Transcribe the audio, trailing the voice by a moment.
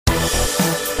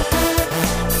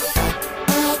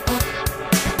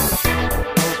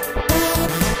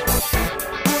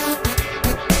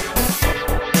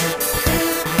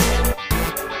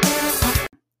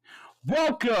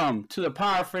Welcome to the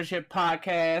Power Friendship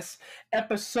Podcast,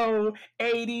 episode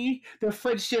 80, the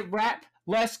Friendship Rap.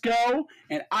 Let's go.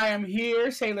 And I am here,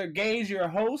 Sailor Gage, your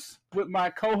host, with my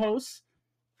co-host,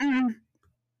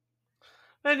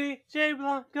 Eddie J.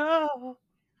 Blanco.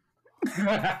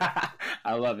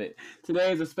 I love it.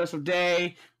 Today is a special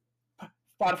day.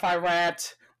 Spotify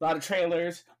Wrapped, a lot of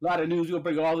trailers, a lot of news. We'll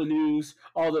bring all the news,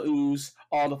 all the ooze,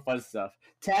 all the fun stuff.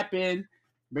 Tap in.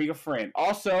 Bring a friend.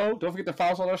 Also, don't forget to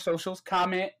follow us on our socials,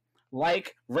 comment,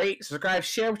 like, rate, subscribe,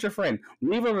 share with your friend.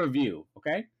 Leave a review,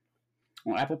 okay?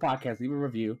 On Apple Podcasts, leave a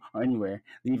review, or anywhere,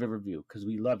 leave a review, because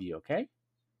we love you, okay?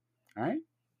 All right?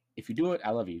 If you do it,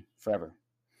 I love you forever.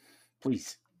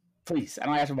 Please. Please. I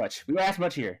don't ask for much. We don't ask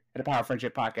much here at the Power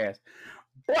Friendship Podcast.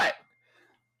 But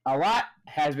a lot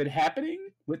has been happening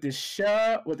with this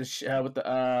show, with the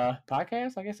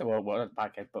podcast, I guess. Well, not the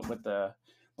podcast, but with the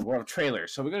world of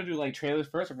trailers. So we're gonna do like trailers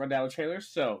first and run down the trailers.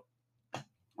 So,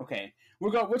 okay,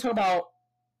 we're talking about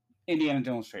Indiana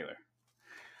Jones trailer.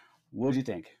 What'd you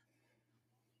think?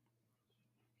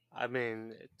 I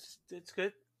mean, it's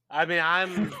good. I mean,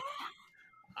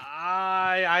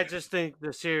 I just think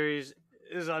the series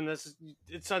is unnecessary.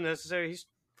 It's unnecessary. He's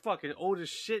fucking old as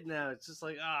shit now. It's just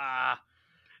like I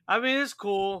mean, it's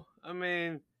cool. I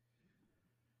mean,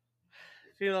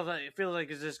 it feels like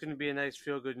it's just going to be a nice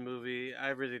feel good movie. I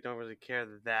really don't really care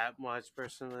that much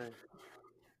personally.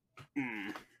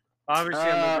 Obviously,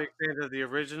 I'm a big fan of the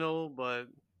original, but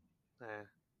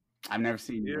I've never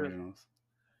seen the originals.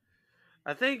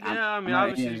 I think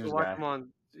obviously you can watch them on.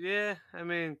 Yeah, I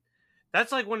mean,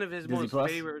 that's like one of his Disney most Plus?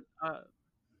 favorite.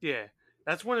 Yeah,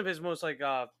 that's one of his most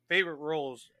favorite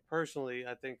roles. Personally,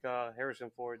 I think Harrison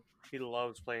Ford, he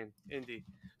loves playing Indy.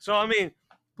 So I mean,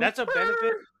 that's a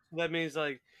benefit. That means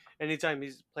like anytime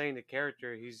he's playing the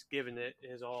character, he's giving it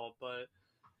his all. But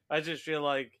I just feel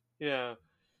like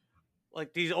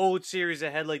like these old series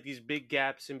that had like these big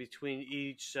gaps in between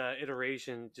each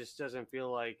iteration just doesn't feel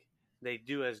like they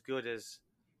do as good as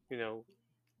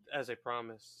as they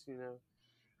promised.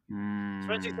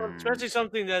 Especially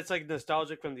something that's like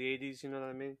nostalgic from the '80s. You know what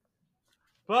I mean?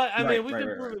 But I mean, we've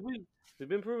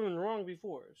been proven wrong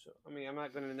before, so I mean, I'm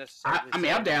not going to necessarily. I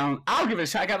mean, I'm down. I'll give it a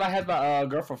shot. I have my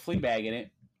girl from Fleabag in it,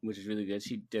 which is really good.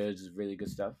 She does really good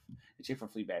stuff. The chick from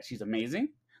Fleabag, she's amazing.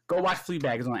 Go watch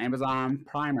Fleabag. It's on Amazon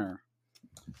Prime. All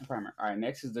right,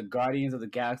 next is the Guardians of the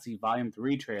Galaxy Volume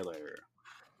 3 trailer.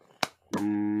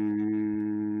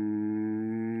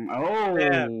 Oh,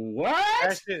 yeah. What?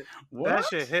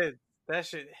 That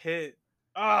shit hit.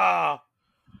 Ah.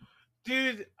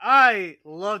 Dude, I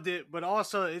loved it, but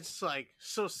also it's like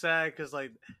so sad because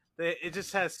like it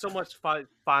just has so much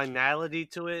finality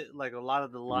to it. Like a lot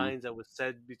of the lines that was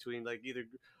said between like either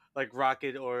like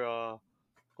Rocket or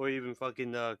even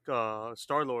fucking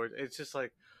Star-Lord. It's just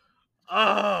like,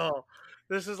 oh,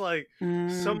 this is like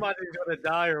somebody's gonna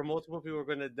die or multiple people are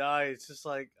gonna die. It's just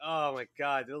like, oh my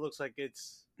god, it looks like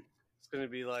it's gonna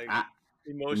be like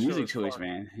emotional. Music choice,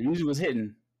 man. Music was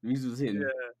hitting. Yeah.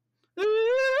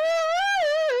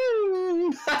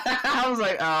 I was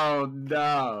like, oh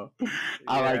no.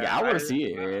 I like it. I want to see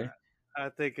it, man. I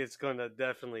think it's gonna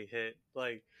definitely hit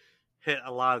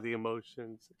a lot of the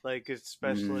emotions. Like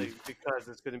especially because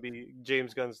it's gonna be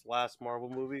James Gunn's last Marvel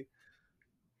movie.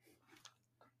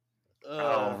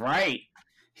 All right.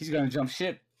 He's gonna jump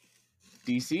ship.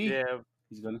 DC. Yeah.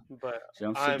 He's gonna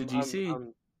jump ship to DC. I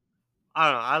don't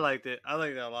know. I liked it. I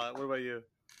liked it a lot. What about you?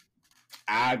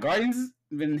 Guardians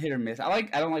been hit or miss. I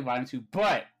don't like Volume 2,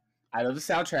 but I love the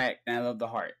soundtrack and I love the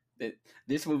heart.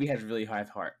 This movie has really high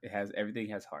heart. Everything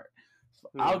has heart. So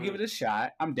I'll give it a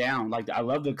shot. I'm down. Like I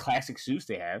love the classic suits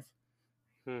they have.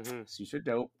 Suits are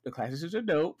dope. The classic suits are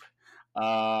dope.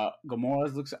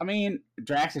 Gamora's looks. I mean,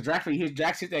 Drax hit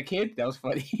that kid. That was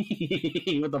funny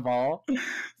with the ball.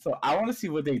 So I want to see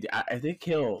what they do. If they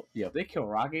kill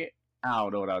Rocket, I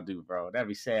don't know what I'll do, bro. That'd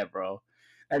be sad, bro.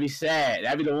 That'd be sad.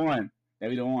 That'd be the one. Who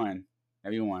do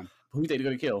you think they're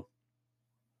gonna kill?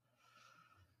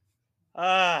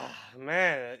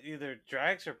 Man, either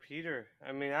Drax or Peter.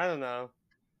 I mean, I don't know.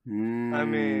 I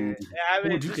mean,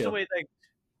 just the way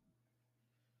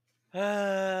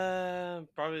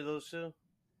probably those two.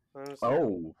 Honestly.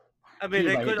 Oh, I mean,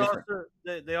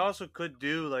 they also could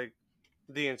do like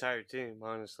the entire team.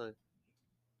 Honestly,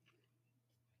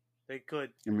 they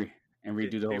could and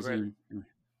redo the whole team.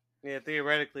 Yeah,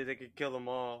 theoretically, they could kill them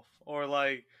off, or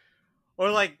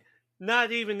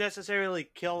not even necessarily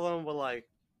kill them, but like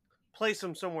place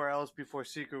them somewhere else before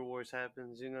Secret Wars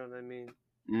happens. You know what I mean?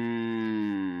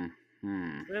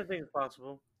 I think it's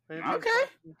possible. Okay.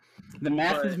 The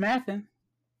math is mathing.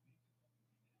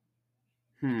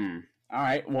 All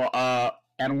right. Well,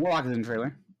 Adam Warlock is in the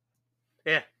trailer.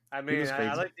 Yeah, I He mean, looks I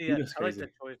crazy. like He the looks I like the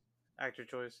crazy. choice, actor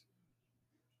choice.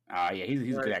 Yeah, he's a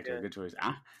good Like, actor. yeah, Good choice.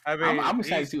 I I'm mean,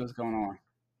 excited to see what's going on.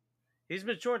 he's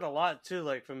matured a lot too,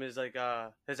 like from his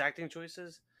his acting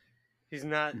choices. He's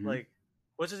not Mm-hmm. like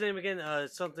what's his name again?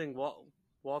 Something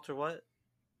Walter what?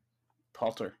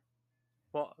 Poulter.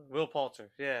 Will Poulter.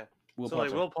 Yeah. Will So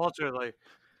like Poulter. Will Poulter, like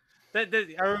that.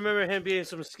 I remember him being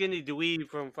some skinny dweeb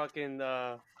from fucking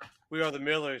We Are the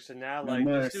Millers, and now No like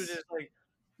Morris.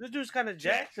 this dude's kind of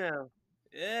jacked Jacked. now.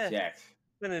 Yeah, Jacked.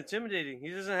 kind of intimidating. He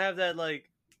doesn't have that like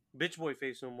bitch boy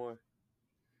face no more.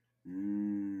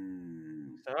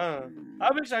 Mm. So Mm.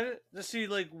 I'm excited to see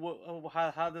like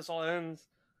how this all ends.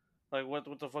 Like what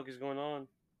the fuck is going on?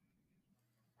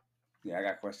 Yeah, I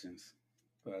got questions.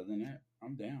 But other than that,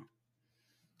 I'm down.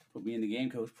 Put me in the game,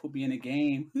 coach. Put me in the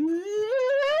game.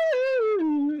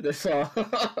 That's all.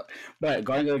 But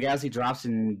Guardians of the Galaxy drops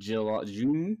in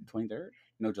June 23rd?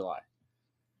 No, July.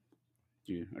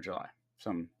 June or July.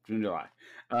 Some June, July.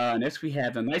 Next we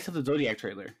have the Knights of the Zodiac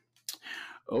trailer.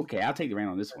 Okay, I'll take the reign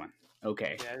on this one.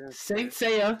 Okay. Yeah, I didn't see Saint it.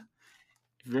 Seiya.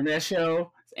 If you remember that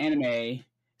show, it's anime.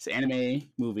 It's an anime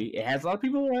movie. It has a lot of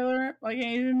people like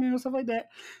anime and stuff like that.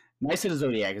 Knights of the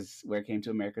Zodiac is where it came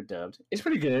to America dubbed. It's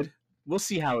pretty good. We'll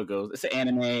see how it goes. It's an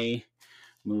anime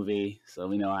movie, so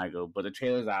we know how it goes. But the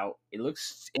trailer's out. It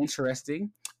looks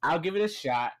interesting. I'll give it a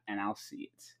shot and I'll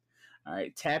see it. All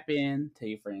right, tap in, tell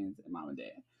your friends and mom and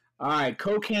dad. All right,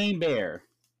 Cocaine Bear.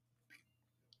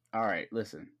 All right,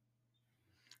 listen.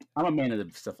 I'm a man of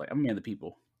the stuff I'm a man of the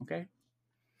people. Okay,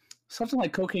 something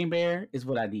like Cocaine Bear is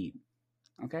what I need.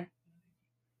 Okay,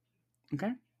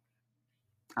 okay.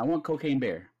 I want Cocaine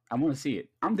Bear. I want to see it.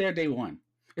 I'm there day one.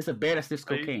 It's a bear that sniffs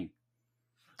Are you cocaine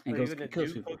and are you goes gonna kills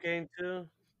do people. cocaine too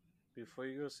before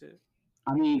you go see it?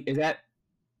 I mean, is that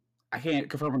I can't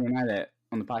confirm or deny that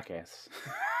on the podcast.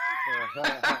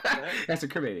 That's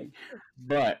incriminating.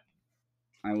 But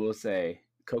I will say,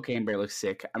 Cocaine Bear looks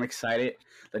sick. I'm excited.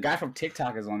 The guy from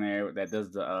TikTok is on there that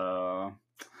does the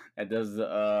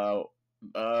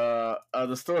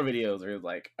store videos where it's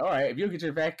like, all right, if you don't get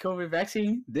your COVID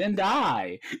vaccine, then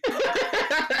die.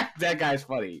 That guy's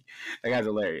funny. That guy's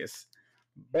hilarious.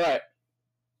 But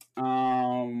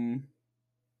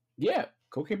yeah,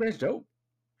 Cocaine Bear's dope.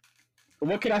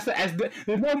 What can I say?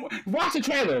 There's no watch the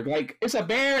trailer. Like it's a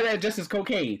bear that just is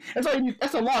cocaine. That's all you need.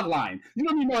 That's a log line. You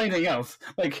don't need to know anything else.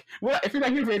 Like what? If you're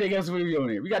not here for anything else, what are you doing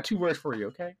here? We got 2 words for you.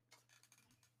 Okay,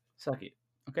 suck it.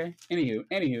 Okay.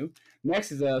 Anywho.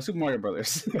 Next is Super Mario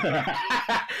Brothers.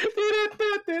 Oh,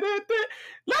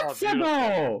 Let's beautiful,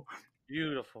 go.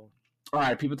 beautiful. All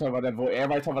right, people talk about that voice.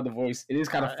 Everybody talk about the voice. It is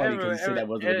kind of funny because he said that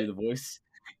wasn't gonna be the voice.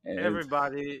 And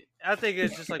Everybody, I think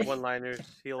it's just like one-liners.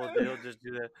 He'll just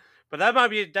do that. But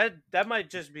that might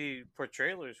just be for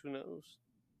trailers. Who knows?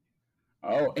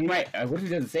 oh, he might. What if he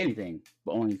doesn't say anything,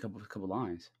 but only a couple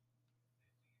lines?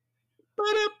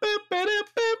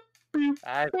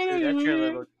 That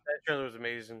trailer was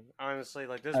amazing. Honestly,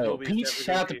 like this Oh, movie is Peach! definitely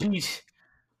Shout gonna out to be. Peach,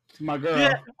 to my Yeah,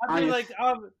 girl. I mean,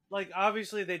 like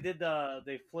obviously they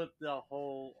flipped the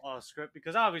whole script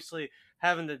because obviously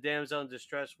having the damsel in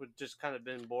distress would just kind of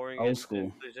been boring Old and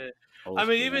school, cliche. old I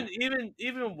mean, school. Yeah.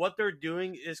 even what they're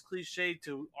doing is cliche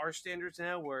to our standards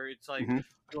now, where it's like Mm-hmm.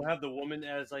 you'll have the woman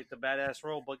as like the badass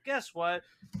role, but guess what?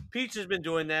 Peach has been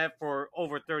doing that for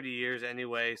over 30 years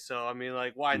anyway. So I mean,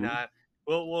 like, why Mm-hmm. not?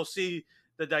 We'll see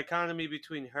the dichotomy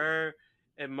between her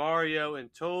and Mario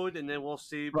and Toad, and then we'll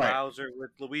see Right. Bowser with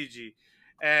Luigi.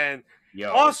 And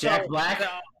Yo, also, Jack Black.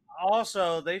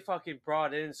 they fucking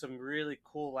brought in some really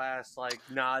cool ass like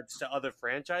nods to other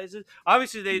franchises.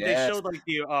 Obviously, they Yes. showed like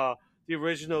the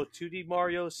original 2D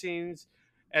Mario scenes,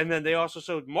 and then they also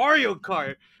showed Mario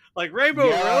Kart, like Rainbow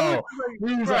Road. Yo, Like,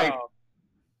 he was bro, like,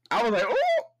 I was like,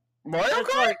 oh, Mario it's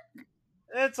Kart, like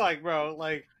it's like, bro,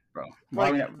 bro.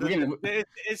 like We're getting,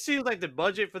 it seems like the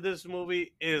budget for this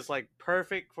movie is like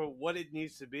perfect for what it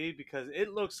needs to be because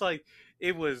it looks like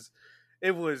it was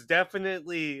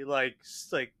definitely like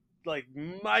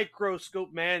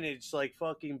microscope managed like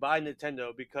fucking by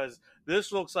Nintendo because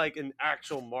this looks like an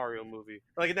actual Mario movie,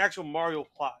 like an actual Mario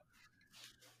plot.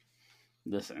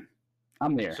 listen,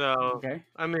 I'm there. So Okay.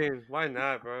 I mean, why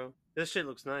not, bro? This shit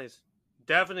looks nice.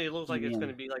 Definitely looks like it's Yeah.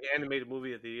 gonna be like animated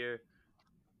movie of the year.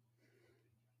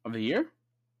 Of the year?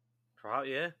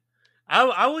 Probably, yeah.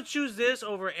 I would choose this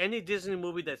over any Disney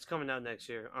movie that's coming out next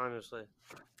year, honestly.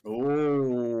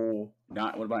 Oh,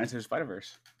 not. What about Into the Spider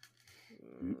Verse?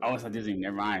 Oh, it's not Disney.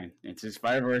 Never mind. Into the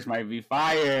Spider Verse might be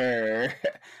fire.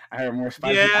 I heard more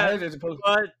Spider. I Yeah, heard there's supposed.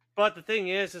 but the thing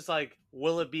is, it's like,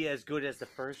 will it be as good as the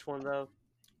first one though?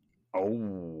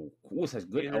 Oh, cool. That's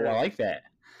good. Oh, I Yeah, like that.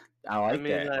 I I like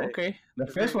mean, that. like, Okay, the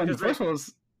first one. The because like, first one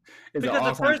was. It's an Because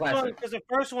all-time classic. the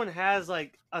first one has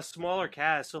like a smaller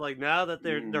cast, so like now that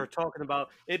Mm-hmm. they're talking about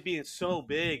it being so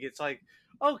big, it's like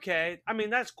okay. I mean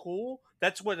that's cool.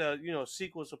 That's what a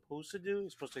sequel is supposed to do.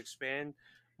 It's supposed to expand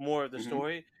more of the Mm-hmm.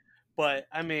 story. But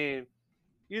I mean,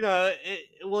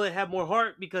 will it have more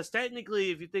heart? Because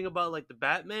technically, if you think about like the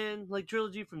Batman like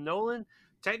trilogy from Nolan,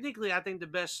 technically I think the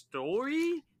best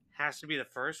story has to be the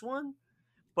first one.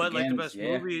 But like the Begins, best yeah,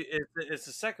 movie is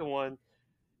the second one,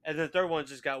 and the third one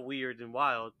just got weird and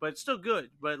wild, but it's still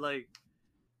good. But like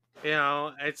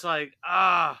it's like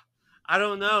I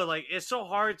don't know. Like it's so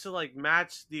hard to like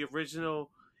match the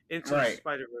original Into the right,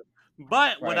 Spider Verse.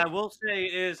 But what I right. will say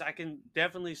is I can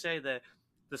definitely say that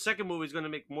the second movie is going to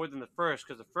make more than the first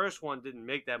because the first one didn't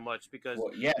make that much because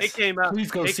Well, it yes, came out.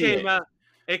 please go It see came it. out.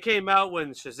 It came out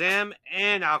when Shazam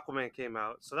and Aquaman came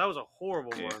out, so that was a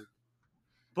horrible Yeah. one.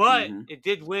 But Mm-hmm. it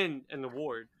did win an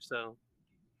award, so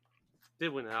did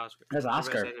win an Oscar Has an for best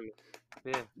Oscar. anime.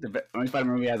 Yeah. The only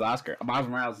Spider-Man movie has an Oscar. Miles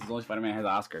Morales is the only Spider-Man has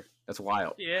an Oscar. That's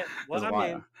wild. Yeah, well, That's I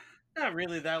wild. mean, not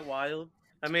really that wild.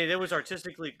 I mean, it was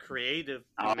artistically creative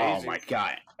and Oh my amazing,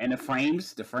 god! And the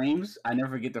frames. I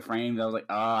never forget the frames. I was like,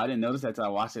 oh, I didn't notice that until I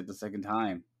watched it the second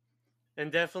time.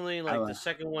 and definitely I like the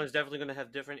second one is definitely going to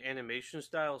have different animation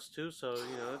styles too. So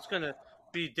it's going to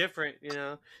be different.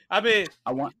 I mean,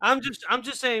 I want. I'm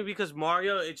just saying because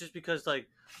Mario, it's just because like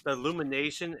the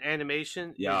illumination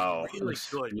animation is Yo, it really looks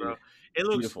good, bro. It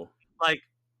looks beautiful. like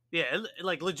yeah,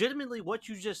 like legitimately what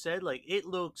you just said, like it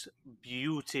looks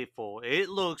beautiful. It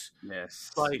looks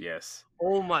Yes, like yes.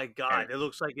 oh my god, Ev- it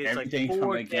looks like it's like Everything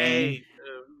from the game, 4K,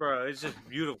 bro. It's just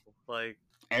beautiful. Like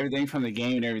everything from the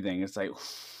game, and everything. It's like,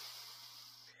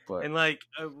 but and like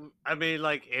I mean,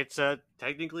 like it's a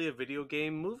technically a video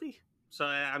game movie. So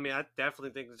I mean, I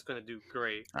definitely think it's gonna do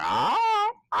great,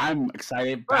 I'm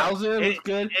excited. bro. Bowser looks It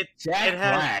good. it it Jack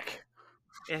has Black.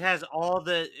 it has all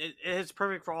the it's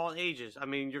perfect for all ages. I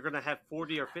mean, you're gonna have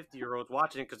 40 or 50-year-olds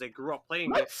watching it because they grew up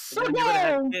playing it, Let's and then you're gonna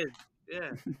have go. kids.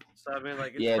 Yeah. So I mean,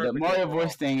 like it's Yeah, the perfect Mario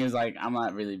voice overall. thing is like I'm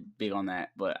not really big on that,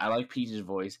 but I like Peach's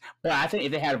voice. But I think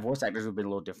if they had voice actors, it would be a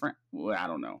little different. Well, I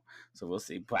don't know, so we'll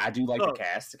see. But I do like the Look,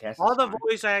 cast. The cast is all the fine.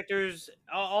 voice actors,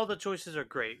 all the choices are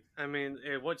great. I mean,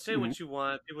 say Hmm. what you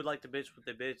want. People like to bitch with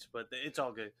the bitch, but it's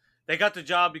all good. They got the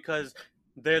job because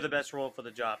they're the best role for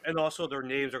the job, and also their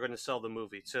names are going to sell the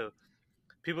movie too.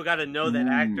 People got to know that Mm.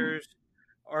 actors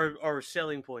are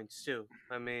selling points too.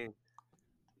 I mean,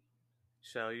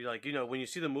 so you like when you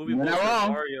see the movie You're not poster of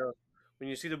wrong. Mario, when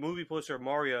you see the movie poster of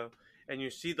Mario, and you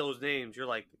see those names, you're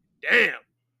like, damn,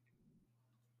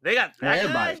 they got that guy,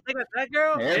 Everybody, they got that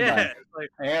girl, yeah. everybody, It's like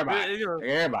everybody, it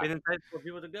everybody. entices for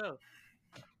people to go.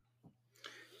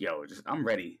 Yo, just I'm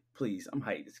ready. Please, I'm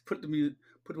hyped. Just put the music,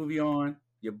 put the movie on.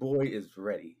 Your boy is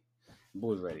ready. Your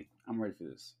boy's ready. I'm ready for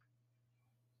this.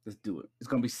 Let's do it. It's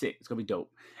gonna be sick. It's gonna be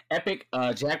dope. Epic.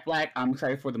 Jack Black. I'm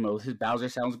excited for the most. His Bowser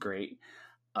sounds great.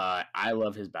 I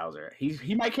love his Bowser.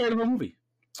 He might carry the whole movie.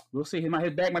 We'll see.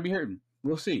 His back might be hurting.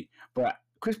 We'll see. But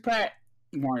Chris Pratt,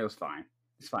 Mario's fine.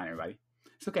 It's fine, everybody.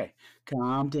 It's okay.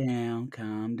 Calm down.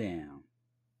 Calm down.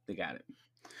 They got it.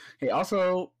 Hey,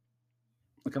 also,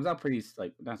 it comes out pretty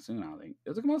like not soon. I don't think.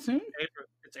 Does it come out soon? April.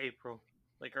 It's April,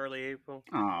 like early April.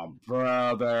 Oh,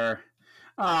 brother.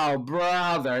 Oh,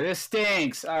 brother. This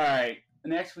stinks. All right.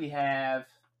 Next we have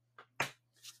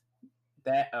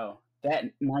that. Oh,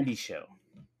 that '90s show.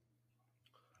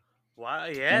 Wow,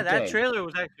 yeah, that Okay. trailer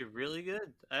was actually really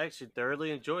good. I actually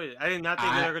thoroughly enjoyed it. I did not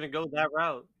think they I were gonna go that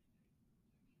route.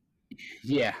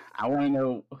 Yeah. I want to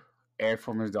know Eric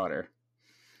Former's daughter.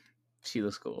 She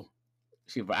looks cool.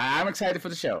 I'm excited for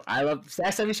the show. I love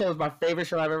that 70 show is my favorite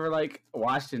show I've ever like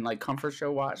watched and like comfort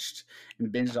show watched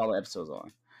and binged all the episodes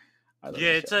on. I love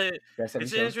Yeah, that show. That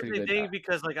it's 70 an show is pretty interesting good. thing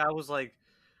because like I was like,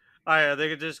 oh yeah,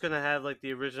 they're just gonna have like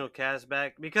the original cast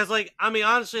back because like I mean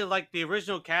honestly like the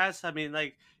original cast I mean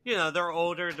like they're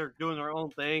older they're doing their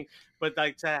own thing but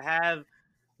like to have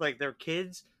like their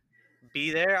kids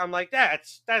be there. I'm like,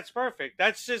 that's perfect.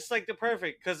 That's just like the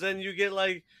perfect because then you get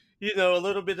like a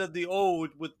little bit of the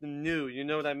old with the new. You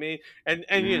know what I mean? And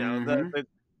Mm-hmm. the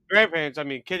grandparents. I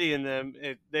mean, Kitty and them.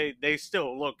 They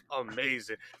still look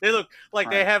amazing. They look like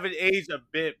All they right. haven't aged a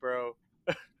bit, bro.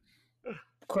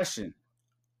 Question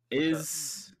What's up?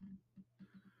 is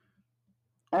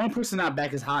only person not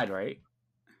back is Hyde, right?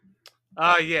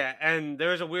 Yeah, and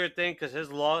there's a weird thing because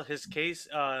his case,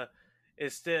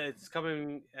 is still it's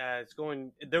coming. It's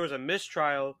going. There was a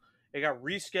mistrial. It got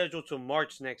rescheduled to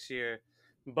March next year,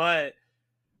 but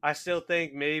I still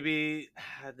think maybe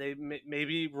they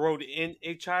maybe wrote in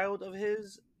a child of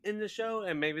his in the show,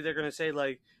 and maybe they're gonna say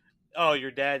like, "Oh,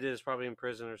 your dad is probably in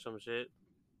prison or some shit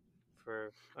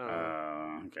for I don't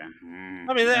know. Okay.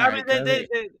 I mean, All right,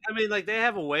 I mean, like they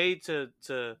have a way to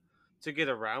get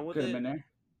around with could have been it.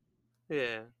 there.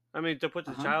 Yeah, I mean to put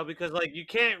Uh the huh. child because like you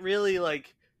can't really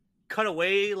like cut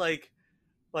away like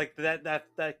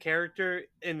that character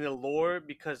in the lore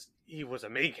because he was a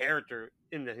main character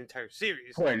in the entire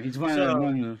series. Important. He's So, one of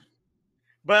the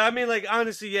but I mean, like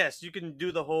honestly, yes, you can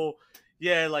do the whole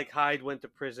yeah, like Hyde went to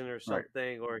prison or right.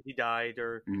 something, or he died,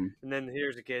 or Mm-hmm. and then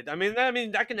here's a kid. I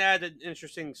can add an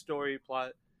interesting story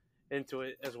plot into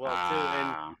it as well too.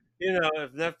 And Ah. you know,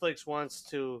 if Netflix wants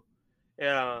to,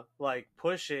 like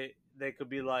push it, they could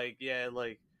be like, yeah,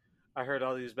 like I heard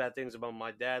all these bad things about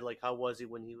my dad. Like, how was he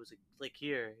when he was like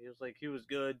here? He was like he was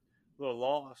good, a little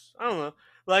lost. I don't know.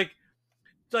 Like,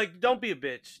 it's like don't be a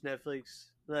bitch, Netflix.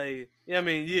 Like, yeah, I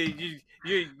mean,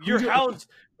 your Who's your, house.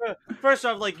 First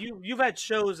off, like you've had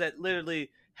shows that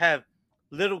literally have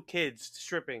little kids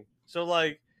stripping. So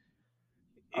like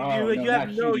oh no, you have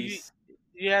not no cuties.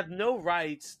 you have no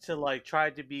rights to like try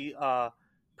to be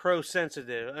pro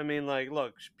sensitive. I mean, like,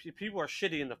 look, people are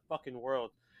shitty in the fucking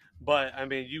world, but I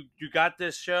mean, you got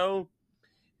this show.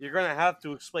 You're gonna have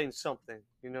to explain something.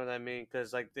 You know what I mean?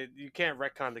 Because like you can't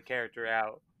retcon the character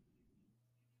out.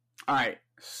 All right.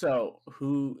 So,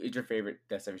 who is your favorite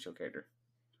Death Seven Show character?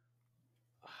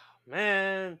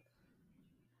 Man,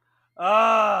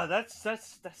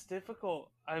 that's difficult.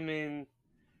 I mean,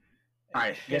 All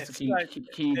right. Guess it's can you, like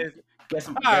can you it's, guess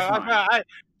mine?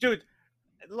 dude,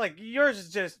 like yours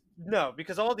is just no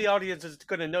because all the audience is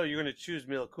gonna know you're gonna choose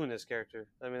Mila Kunis character.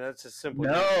 I mean that's a simple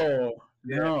reason. No,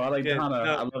 Yeah, no. I like yeah, Donna.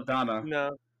 no, I love Donna.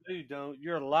 no, you don't.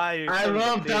 You're a liar, I son of a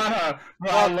love bitch. Donna.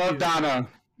 Bro, I Fuck love you. Donna.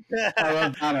 I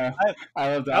love Donna. I,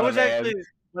 I love I Donna, was man. actually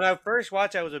when I first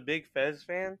watched, I was a big Fez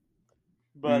fan,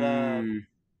 but Mm,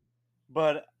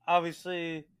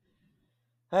 obviously,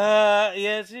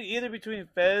 yeah, it's either between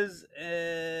Fez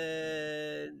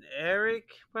and Eric,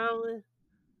 probably.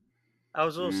 I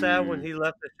was a little sad when mm. he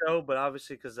left the show, but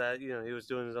obviously because that he was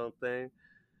doing his own thing.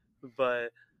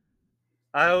 But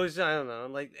I don't know,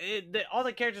 like all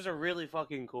the characters are really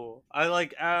fucking cool. I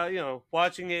like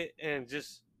watching it and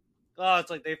just it's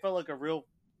like they felt like a real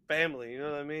family. You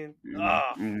know what I mean? Mm,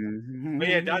 Ah, but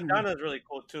yeah, mm. Donna's really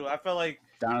cool too. I felt like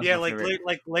Donna's yeah, my favorite.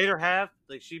 like later half,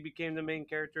 like she became the main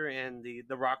character and the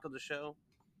rock of the show.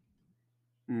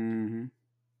 Hmm.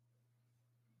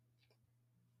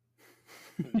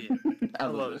 Yeah, I I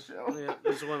love love it. this show. Yeah,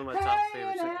 this is one of my top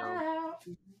favorite sitcoms.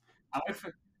 I'm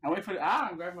waiting for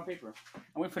I'm grabbing my paper.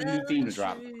 I'm waiting for the new Down theme the to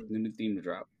drop. street. The new theme to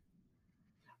drop.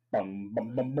 Bum,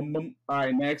 bum, bum, bum, bum. All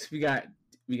right, next we got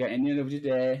Indian of the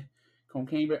Day,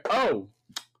 Cocaine Bear. Oh,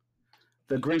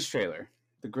 the Grinch trailer,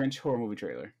 the Grinch horror movie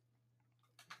trailer.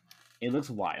 It looks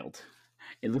wild.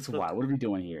 It looks Look, wild. What are we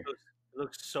doing here? it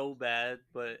looks so bad,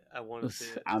 but I want to see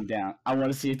it. I'm down. I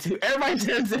want to see it too. Everybody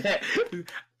says that.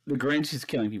 The Grinch is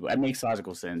killing people. That makes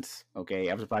logical sense. Okay,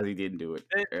 I'm surprised he didn't do it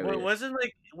earlier.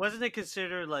 Wasn't it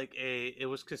considered like it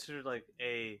was considered like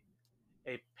a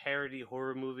parody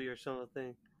horror movie or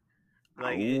something?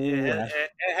 Like Oh,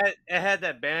 it had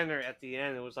that banner at the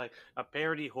end. It was like a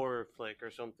parody horror flick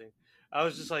or something. I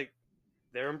was just like,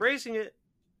 they're embracing it.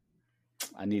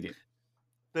 I need it.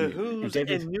 The Who's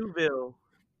Injected, in Newville.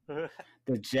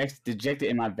 dejected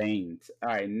in my veins. All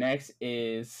right, next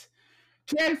is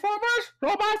Transformers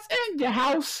Robots in Your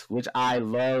House, which I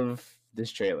love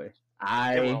this trailer.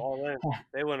 They went I all in.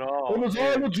 They went It all was in.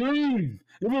 all a dream.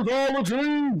 It was all a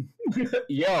dream.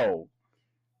 Yo,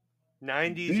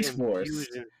 90s Beast Wars.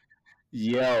 infusion.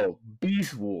 Yo,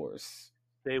 Beast Wars.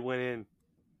 They went in.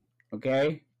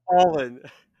 Okay? All in.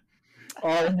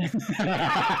 Oh,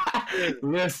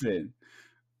 listen,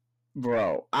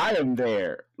 bro, I am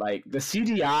there. Like the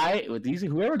CGI with these,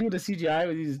 whoever do the CGI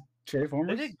with these They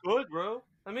Transformers, did good, bro.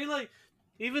 I mean, like,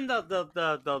 even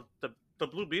the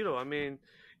Blue Beetle. I mean,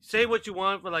 say what you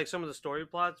want for like some of the story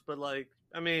plots, but like,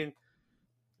 I mean,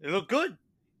 it looked good.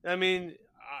 I mean,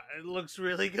 it looks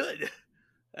really good.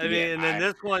 I yeah, mean, and then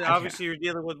this one, I can't. obviously, you're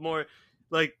dealing with more,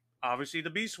 like, obviously the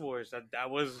Beast Wars. That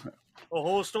was a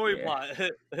whole story Yeah, plot,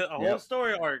 a whole yep.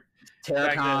 story arc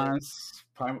back then. Terracons,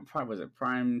 Prime was it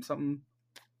Prime something?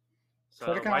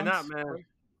 So why Predacons? not, man?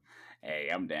 Hey,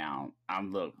 I'm down.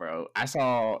 Look, bro. I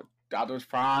saw Optimus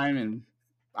Prime and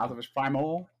Optimus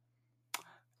Primal.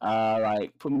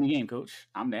 Like put me in the game, coach.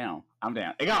 I'm down. I'm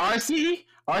down. It got RC.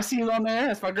 RC is on there.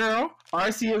 That's my girl.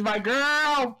 RC is my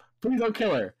girl. Please don't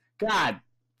kill her. God,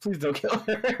 please don't kill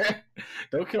her.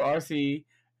 Don't kill RC.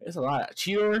 It's a lot.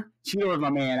 Cheetor. Cheetor was my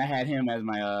man. I had him as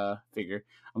my figure.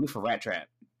 I'm looking for Rat Trap.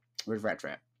 Where's Rat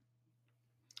Trap?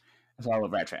 That's all I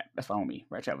love Rat Trap. That's fine with me.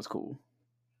 Rat Trap was cool.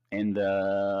 And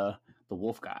the the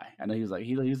wolf guy. I know he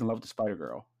was in love with the Spider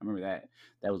Girl. I remember that.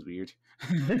 That was weird.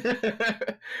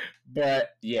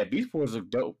 But yeah, Beast Wars look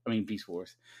dope. I mean, Beast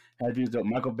Wars had to be dope.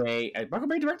 Michael Bay. Michael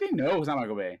Bay directing? No, it's not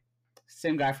Michael Bay.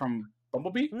 Same guy from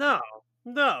Bumblebee.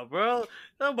 No, bro.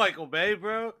 No Michael Bay,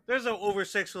 bro. There's no over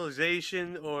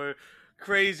sexualization or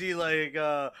crazy like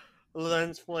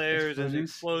lens flares and Explosions.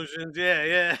 explosions.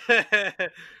 Yeah, yeah.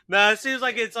 Nah, it seems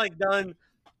like it's like done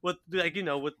with like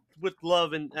with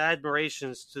love and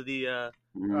admirations to the the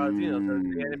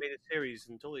Mm, animated series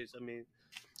and toys. I mean,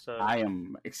 so I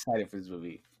am excited for this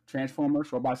movie.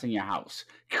 Transformers, robots in your house.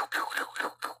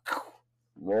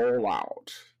 Roll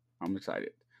out. I'm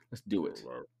excited. Let's do it.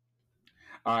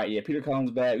 All right, yeah, Peter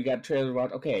Cullen's back. We got a trailer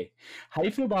about. Okay, how do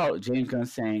you feel about James Gunn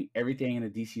saying everything in the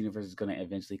DC universe is going to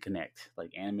eventually connect,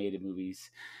 like animated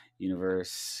movies,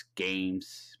 universe,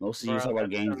 games? Most of you bro, talk about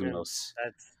that's I games the mean most.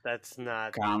 that's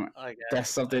not Com- I that's guess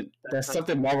something. That's that's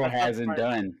something Marvel that's not hasn't part.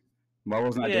 done.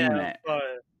 Marvel's not Yeah, doing that.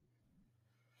 but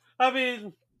I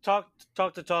mean, talk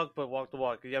the talk, but walk the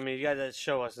walk. I mean, you gotta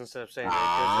show us instead of saying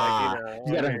it, because like Ah,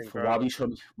 you I gotta. mean, Why would bro, you show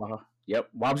me? Yep.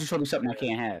 Why would you show me something I yeah,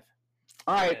 can't have?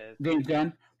 All right, yeah, James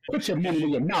Gunn, put your money because where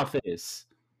your mouth is.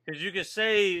 you could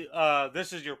say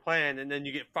this is your plan, and then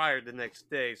you get fired the next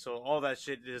day. So all that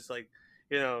shit is like,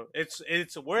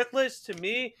 it's worthless to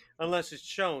me unless it's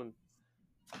shown.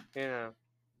 You know,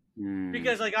 Hmm.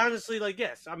 because like honestly, like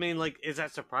yes, I mean, like is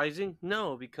that surprising?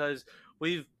 No, because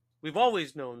we've we've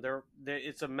always known there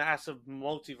it's a massive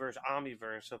multiverse,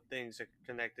 omniverse of things that are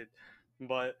connected,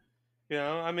 but.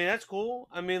 I mean that's cool.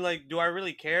 I mean, like, do I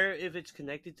really care if it's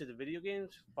connected to the video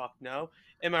games? Fuck no.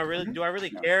 Am I really? Mhm. Do I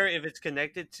really No. care if it's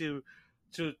connected to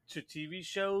TV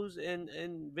shows and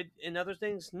other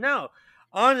things? No.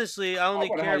 Honestly, I I only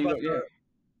wonder care how you about go. Yeah. the.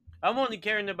 I'm only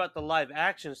caring about the live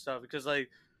action stuff because like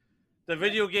the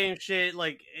Yeah. video game shit,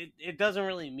 like it doesn't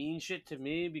really mean shit to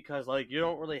me because like you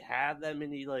don't really have that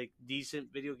many like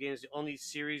decent video games. The only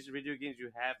series of video games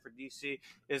you have for DC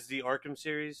is the Arkham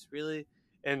series, really,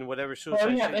 and whatever Well,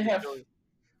 Suicide yeah, they Series have doing.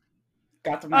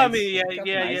 Gotham I Knights. mean, yeah,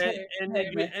 Gotham yeah, Knights. yeah, Hey, and hey,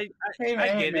 man. Hey, I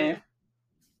man. Hey, get it, man.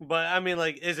 but I mean,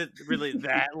 like, is it really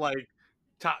that like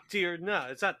top tier? No,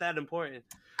 it's not that important.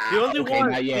 The Ah, only okay, one,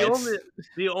 not the yet. only,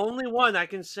 the only one I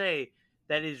can say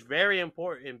that is very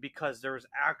important because there's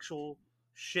actual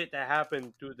shit that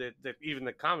happened through the even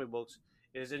the comic books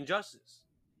is Injustice.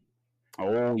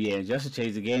 Oh yeah, just to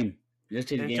change the game. Just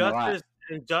change the game a lot. Injustice,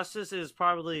 Injustice is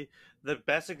probably the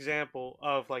best example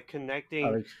of like I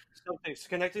like.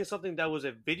 connecting something that was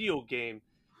a video game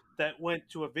that went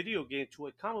to a video game to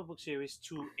a comic book series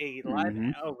to a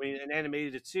Mm-hmm. I mean, an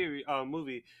animated series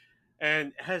movie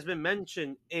and has been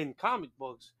mentioned in comic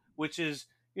books, which is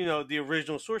the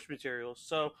original source material.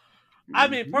 So I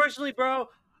mean, Mm-hmm. personally, bro,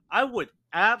 I would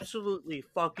absolutely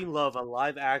fucking love a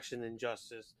live action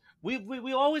Injustice.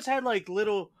 We always had like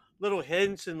little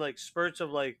hints and like spurts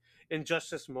of like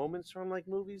Injustice moments from like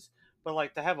movies, but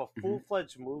like to have a Mm-hmm. full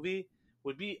fledged movie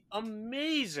would be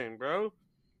amazing, bro.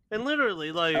 And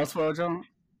literally, Elsewhere, John.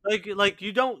 like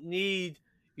you don't need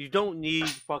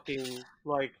fucking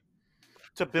like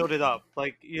to build it up.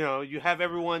 Like you have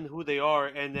everyone who they are,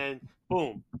 and then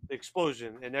boom,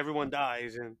 explosion, and everyone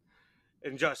dies, and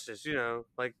injustice.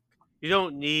 Like you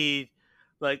don't need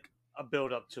like a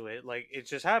build up to it. Like it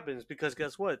just happens because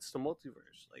guess what? It's the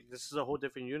multiverse. Like this is a whole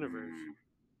different universe, Mm,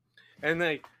 and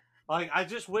like I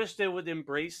just wish they would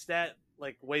embrace that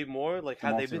like way more, like the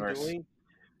how they've been multiverse. doing.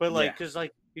 But Yeah. like, cause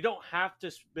like you don't have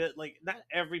to spit like not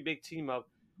every big team up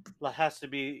has to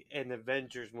be an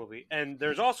Avengers movie. And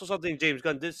there's also something James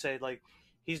Gunn did say, like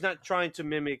he's not trying to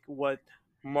mimic what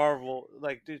Marvel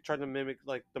like they're trying to mimic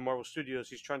like the Marvel Studios.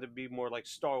 He's trying to be more like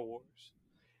Star Wars.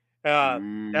 Uh,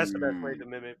 that's the best way Mm. to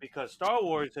mimic because Star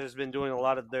Wars has been doing a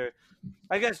lot of their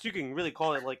I guess you can really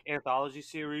call it like anthology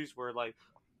series where like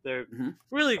they're Hmm.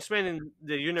 really expanding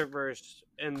the universe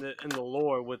and the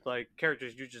lore with like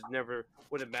characters you just never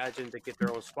would imagine to get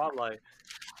their own spotlight.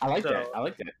 I like that. So I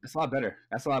like that. That's a lot better.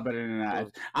 That's a lot better than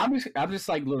that. so I'm just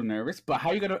like a little nervous, but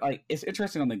how you gonna like? It's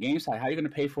interesting on the game side. How you gonna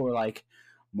pay for like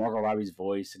Margot Robbie's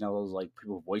voice and all those like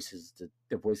people voices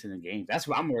the voice in the game? That's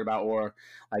what I'm worried about. Or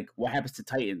like what happens to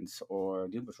Titans or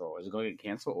Doom Patrol? Is it going to get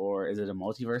canceled or is it a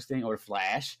multiverse thing or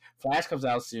Flash? Flash comes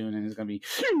out soon and it's gonna be,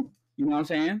 you know what I'm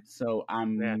saying? So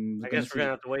yeah, I'm I gonna guess we're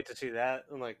gonna see. have to wait to see that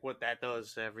and like what that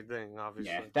does to everything.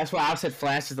 Yeah, Obviously, that's why I said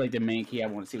Flash is like the main key. I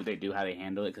want to see what they do, how they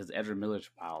handle it, because Ezra Miller's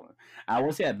power. I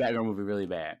want to see that Batgirl movie really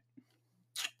bad.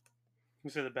 you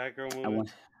said the Batgirl I movie.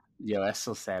 want. Yo, that's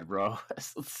so sad, bro. That's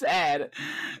so sad.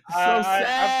 I, So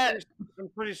I'm sad.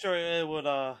 pretty sure it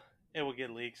would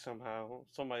get leaked somehow.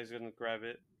 Somebody's gonna grab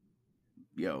it.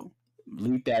 Yo,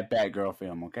 Leak that Batgirl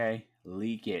film, okay?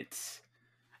 Leak it.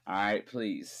 All right,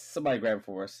 please. Somebody grab it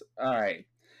for us. All right.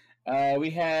 We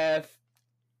have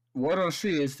word on the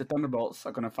street is the Thunderbolts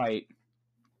are gonna fight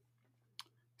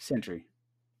Sentry.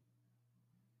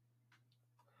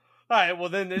 All right, well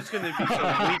then it's gonna be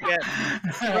some weak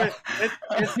ass.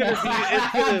 It's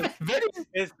gonna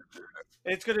be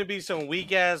it's gonna be some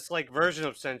weak ass like version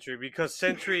of Sentry because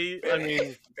Sentry, I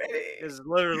mean, is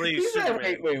literally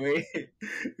Superman.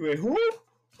 Wait, who?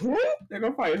 Who? They're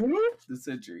gonna fight who? The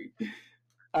Sentry.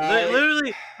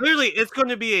 Literally, it's going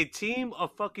to be a team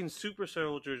of fucking super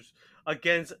soldiers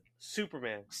against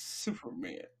Superman.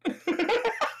 Superman.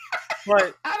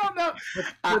 But I don't know.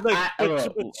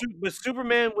 But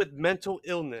Superman with mental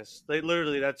illness. Like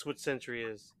literally, that's what Sentry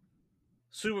is.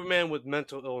 Superman with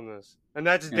mental illness, and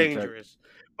that's dangerous.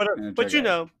 But you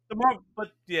know the Marvel.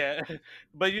 But yeah,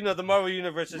 but you know the Marvel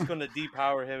universe is going to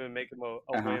depower him and make him a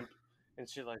wimp and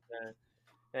shit like that.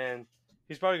 And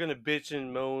he's probably gonna bitch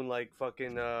and moan like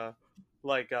fucking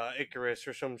Icarus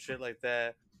or some shit like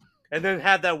that, and then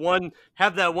have that one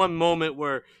moment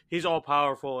where he's all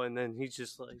powerful, and then he's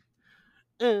just like,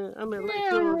 "I'm gonna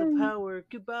let go of the power,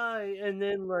 goodbye," and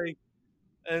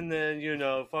then you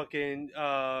know fucking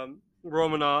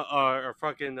Romana or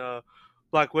fucking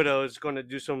Black Widow is gonna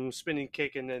do some spinning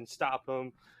kick and then stop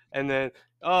him, and then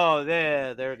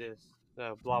there it is,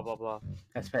 blah blah blah.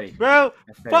 That's petty, bro.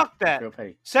 That's petty. Fuck that.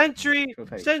 Petty. Sentry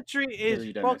Petty.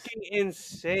 is fucking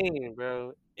insane,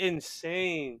 bro.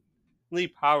 Insanely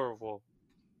powerful.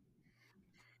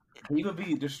 He would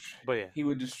be But yeah, he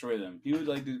would destroy them. He would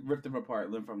like rip them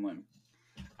apart limb from limb.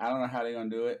 I don't know how they're gonna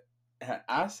do it.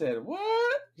 I said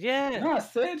what? Yeah, not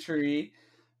Sentry.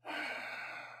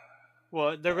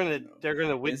 Well, they're gonna weaken. They're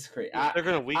gonna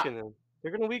weaken them.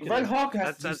 They're gonna weaken. Red Hawk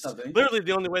has to do something. Literally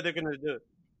the only way they're gonna do it.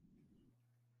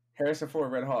 Harrison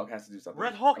Ford, Red Hawk has to do something.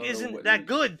 Red Hawk isn't that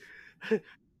good.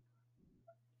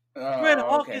 Red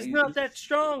Hawk is not that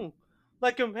strong,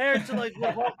 like compared to like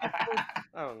Red Hawk. I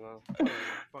don't know.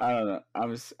 I don't know. I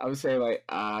was saying like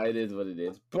it is what it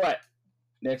is. But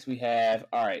next we have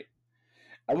I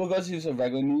will go to some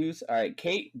regular news. All right,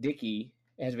 Kate Dickie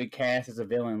has been cast as a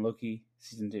villain in Loki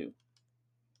season 2.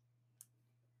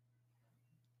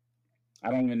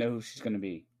 I don't even know who she's gonna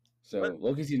be. So what?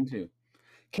 Loki season 2.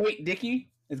 Kate Dickie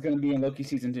is gonna be in Loki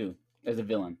season 2 as a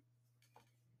villain.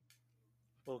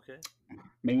 Okay.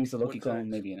 Maybe it's a Loki clone.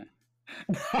 Maybe not.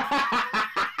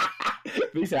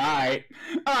 We said,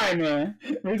 all right, man.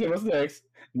 We said, what's next?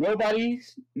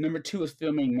 Nobody's number 2 is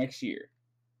filming next year.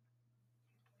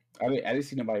 I didn't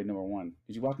see Nobody number 1.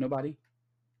 Did you watch Nobody?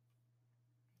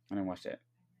 I didn't watch that.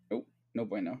 Oh, no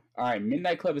bueno. All right,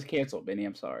 Midnight Club is canceled, Benny.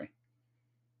 I'm sorry.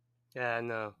 Yeah, I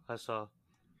know. I saw.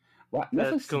 What?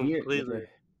 That's completely.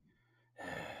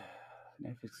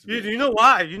 Netflix. You know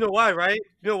why? You know why, right?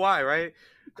 You know why, right?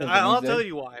 I'll tell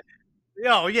you why.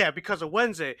 Oh yeah, because of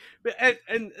Wednesday.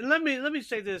 And let me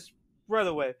say this right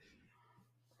away.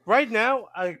 Right now,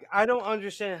 I don't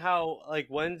understand how like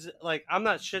Wednesday. Like I'm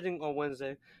not shitting on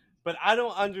Wednesday, but I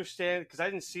don't understand because I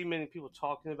didn't see many people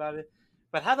talking about it.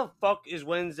 But how the fuck is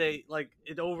Wednesday like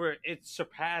it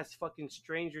surpassed fucking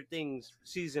Stranger Things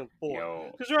season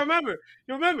 4? Because you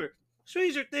remember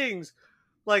Stranger Things,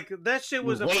 like that shit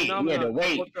was a phenomenon.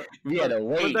 We had to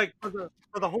wait. Like for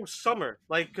the whole summer,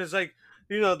 like because like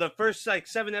you know the first like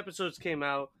 7 episodes came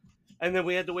out, and then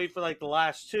we had to wait for like the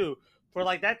last 2 for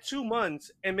like that 2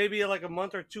 months, and maybe like a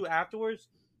month or 2 afterwards,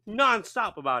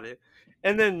 nonstop about it.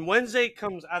 And then Wednesday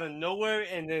comes out of nowhere,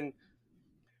 and then.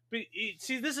 But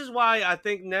see, this is why I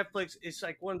think Netflix is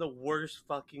like one of the worst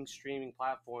fucking streaming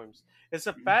platforms. It's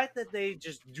the fact that they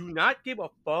just do not give a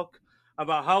fuck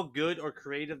about how good or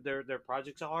creative their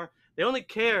projects are. They only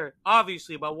care,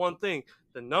 obviously, about one thing: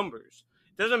 the numbers.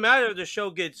 It doesn't matter if the show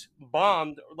gets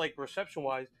bombed, like reception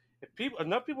wise. If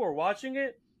enough people are watching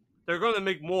it, they're going to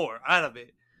make more out of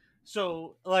it.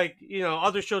 So, like, you know,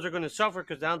 other shows are going to suffer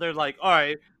because now they're like, all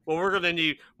right, well, we're going to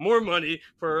need more money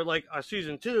for, like, a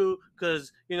season 2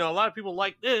 because, you know, a lot of people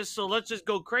like this, so let's just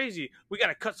go crazy. We got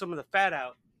to cut some of the fat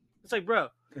out. It's like, bro,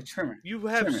 you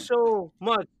have so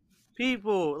much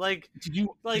people. Like, did you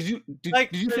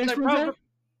finish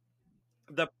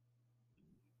the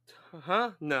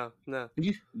Huh? No. Did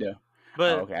you? No.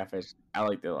 But, okay, I finished. I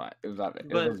liked it a lot. It was not bad.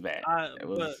 It was bad. It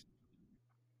was...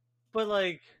 But,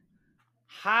 like...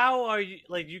 How are you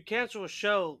like you cancel a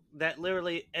show that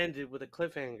literally ended with a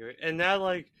cliffhanger and now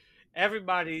like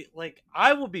everybody like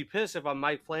I will be pissed if I'm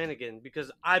Mike Flanagan because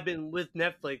I've been with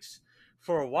Netflix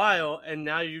for a while and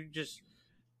now you just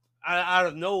out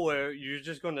of nowhere you're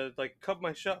just gonna like cut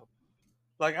my show.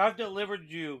 Like I've delivered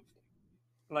you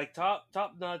like top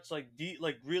notch like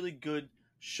really good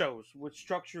shows with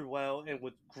structure well and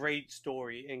with great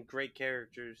story and great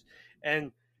characters,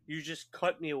 and you just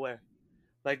cut me away.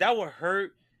 Like that would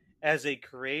hurt as a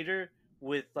creator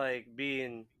with like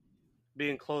being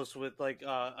close with like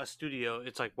a studio.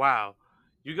 It's like wow,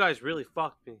 you guys really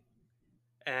fucked me,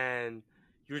 and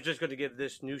you're just gonna give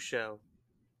this new show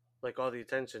like all the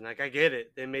attention. Like I get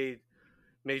it, they made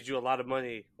you a lot of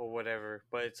money or whatever,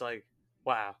 but it's like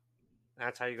wow,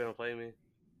 that's how you're gonna play me.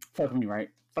 Fuck me, right?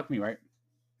 Fuck me, right?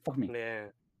 Fuck me. Yeah.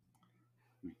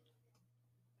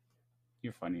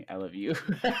 You're funny. I love you.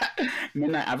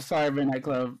 Midnight. I'm sorry, Midnight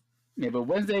Club. Yeah, but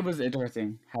Wednesday was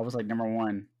interesting. How was like number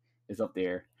one is up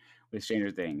there with Stranger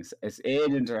Things. It's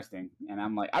interesting, and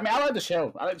I'm like, I mean, I like the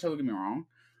show. I like the show. Don't get me wrong,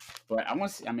 but I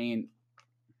want to. I mean,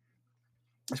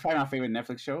 it's probably my favorite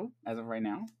Netflix show as of right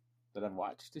now that I've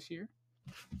watched this year.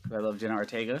 I love Jenna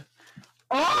Ortega.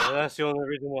 Yeah, that's the only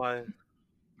reason why.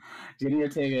 Jenny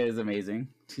Ortega is amazing.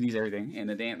 She needs everything. And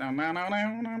the dance. No, no, no,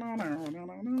 no, no, no, no, no,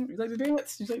 no, no. You like to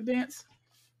dance? You like to dance?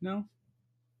 No?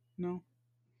 No?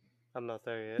 I'm not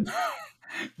there yet.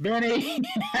 Benny,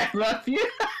 I love you.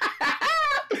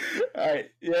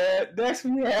 Alright, yeah, next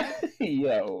we have.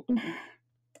 Yo.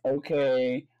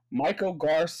 Okay. Michael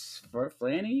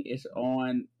Franny is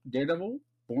on Daredevil,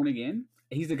 Born Again.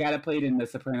 He's the guy that played in the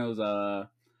Sopranos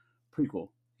prequel.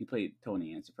 He played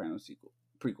Tony in Sopranos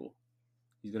prequel.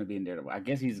 He's gonna be in Daredevil. I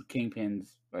guess he's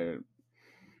Kingpin's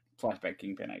flashback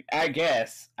Kingpin. I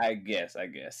guess.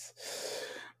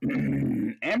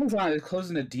 Amazon is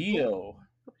closing a deal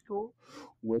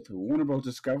with Warner Bros.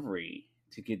 Discovery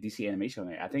to get DC animation on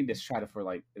there. I think this tried it for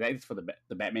like that's for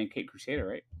the Batman Cape Crusader,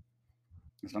 right?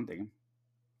 That's what I'm thinking.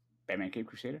 Batman Cape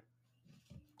Crusader.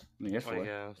 I mean, that's what.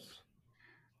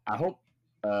 I hope.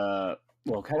 Well,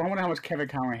 I wonder how much Kevin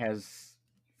Conroy has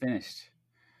finished,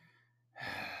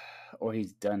 or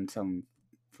he's done some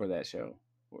for that show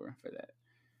or for that.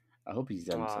 I hope he's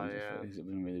done something. Yeah. It would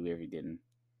been really weird if he didn't.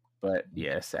 But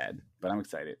yeah, it's sad. But I'm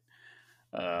excited.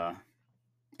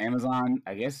 Amazon,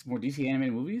 I guess, more DC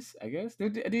animated movies. I guess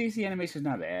DC animation is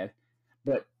not bad,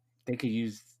 but they could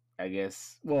use. I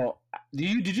guess. Well,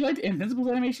 did you like the Invincible's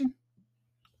animation?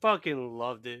 Fucking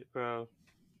loved it, bro.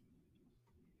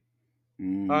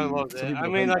 I loved it. I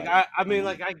mean,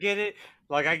 like, I get it.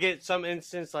 Like, I get some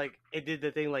instance, like, it did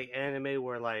the thing like anime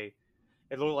where like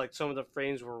it looked like some of the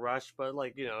frames were rushed, but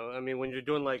like I mean, when you're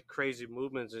doing like crazy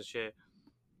movements and shit,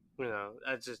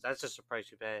 that's just the price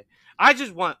you pay. I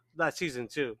just want that season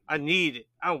 2. I need it.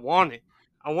 I want it.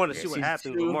 I want to see what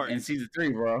happens with Martin. And season 3,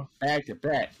 bro, back to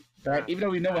back. Even though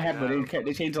we know what happened,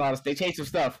 they changed a lot. They changed some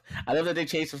stuff. I love that they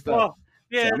changed some stuff. Well,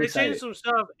 yeah, so they changed some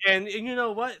stuff, and you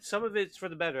know what? Some of it's for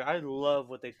the better. I love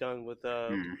what they've done with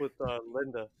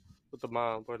Linda, with the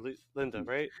mom, or Linda,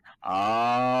 right?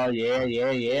 Oh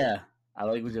yeah. I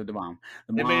like with the mom.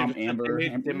 Amber.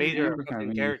 They made her a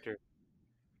fucking character.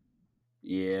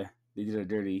 Yeah, they did her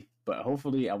dirty, but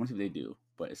hopefully, I want to see what they do.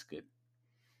 But it's good.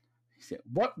 He said,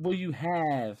 "What will you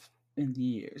have in the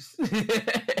years?"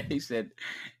 He said,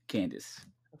 "Candace."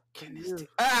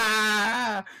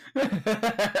 Ah!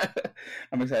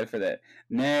 I'm excited for that.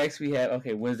 Next, we have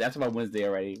Wednesday. That's about Wednesday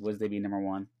already. Wednesday being number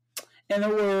one in the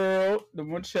world, the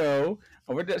one show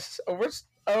over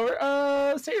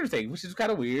Stranger Things, which is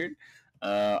kind of weird.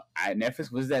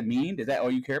 Netflix. What does that mean? Is that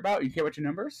all you care about? You care about your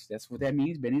numbers? That's what that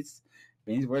means. Benny's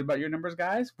worried about your numbers,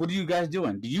 guys. What are you guys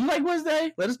doing? Do you like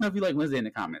Wednesday? Let us know if you like Wednesday in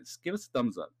the comments. Give us a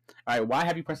thumbs up. All right, why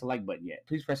have you pressed the like button yet?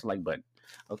 Please press the like button.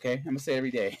 Okay, I'm gonna say it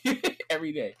every day,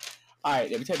 every day. All right,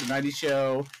 every time the 90s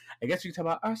show. I guess we can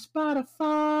talk about our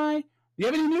Spotify. Do you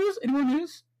have any news? Any more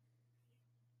news?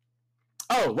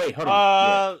 Oh wait, hold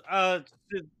on.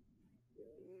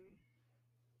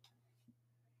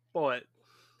 What?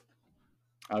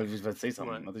 I was just about to say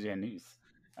something. I thought you had news.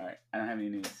 All right, I don't have any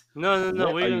news. No.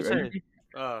 What are you gonna say?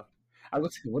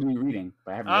 What are you reading?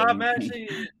 But I haven't actually,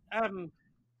 I'm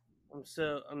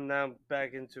now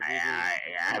back into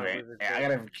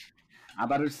reading. I'm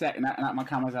about to set not my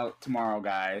comics out tomorrow,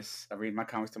 guys. I read my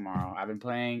comics tomorrow. I've been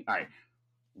playing. All right,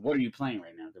 what are you playing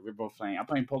right now? That we're both playing. I'm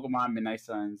playing Pokemon Midnight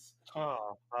Suns.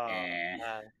 I'm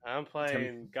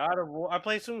playing God of War. I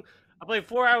played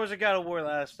 4 hours of God of War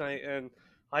last night, and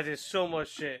I did so much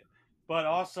shit. But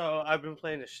also, I've been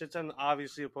playing a shit ton,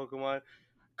 obviously, of Pokemon.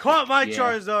 Caught my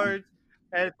Charizard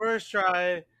at first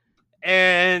try,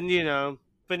 and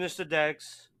finished the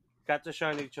decks. Got the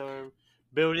shiny charm.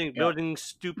 Building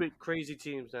stupid, crazy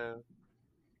teams now.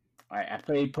 All right, I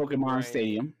played Pokemon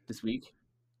Stadium this week,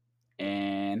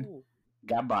 and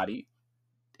got bodied.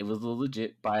 It was a little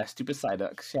legit by a stupid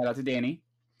Psyduck. Shout out to Danny.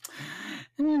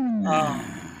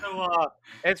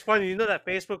 It's funny. You know that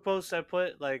Facebook post I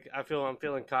put? Like, I'm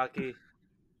feeling cocky.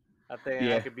 I think I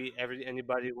Yeah. could beat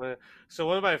anybody. So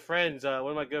one of my friends, one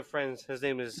of my good friends, his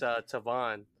name is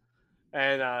Tavon,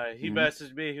 and he Mm-hmm.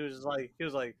 messaged me. He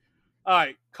was like, all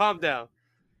right, calm down.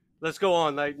 Let's go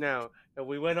on right now. And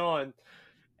we went on,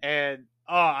 and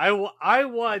I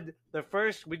won the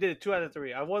first. We did it 2 out of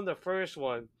 3. I won the first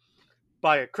one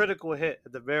by a critical hit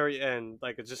at the very end,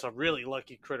 like it's just a really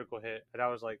lucky critical hit. And I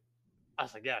was like,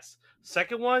 yes.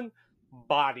 Second one,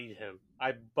 bodied him.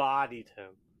 I bodied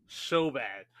him so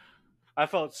bad. I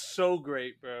felt so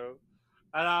great, bro.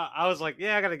 And I was like,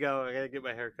 yeah, I gotta go. I gotta get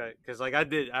my hair cut because like I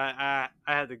did, I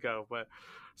had to go. But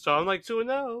so I'm like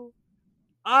 2-0.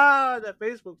 That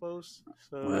Facebook post.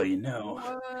 Well, So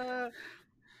what?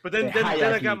 But the then I got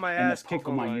hierarchy my in the ass kicked Pokemon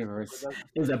online. So universe that's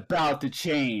is about to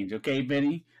change, okay,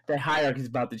 Benny? The hierarchy is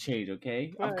about to change,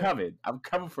 okay? I'm right. covered. I'm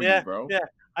coming for you, Yeah, bro. yeah.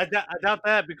 I doubt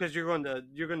that because you're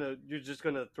just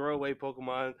gonna throw away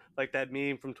Pokemon like that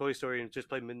meme from Toy Story and just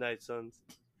play Midnight Suns.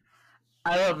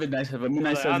 I love Midnight Suns, but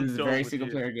Midnight Like Suns I'm is a done very with single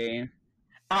you. player game.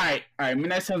 All right.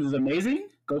 Midnight Suns is amazing.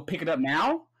 Go pick it up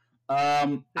now. Is I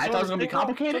it thought it only was gonna be single? It's only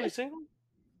complicated. single?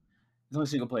 It's only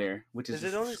single player, which is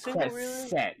Is it only just single? quite Really?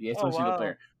 sad. Yeah, it's Oh only single wow.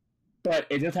 player, but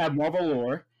it does have more of a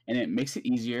lore, and it makes it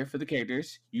easier for the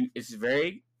characters.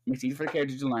 Makes it easy for the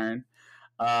characters to learn.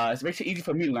 It makes it easy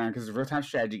for me to learn because it's a real time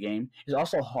strategy game. It's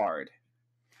also hard.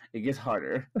 It gets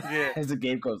harder Yeah, as the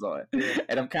game goes on, yeah,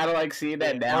 and I'm kind of like seeing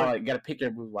that yeah. now. Like, you gotta pick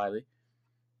your moves wisely.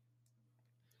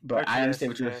 But I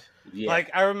understand RTSs, what you're. man. Yeah. Like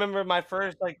I remember my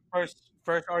first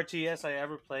RTS I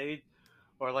ever played,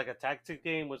 or like a tactic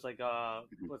game was like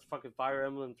with fucking Fire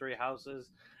Emblem Three Houses,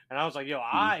 and I was like, yo, Mhm.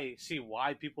 I see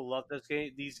why people love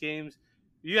these games.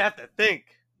 You have to think.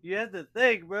 You have to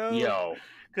think, bro. Yo,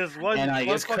 Because and like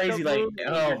one it's fucked crazy. up Like, move and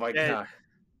oh you're my dead. god,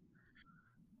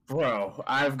 bro!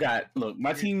 I've got look.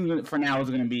 My team for now is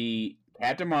gonna be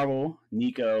Captain Marvel,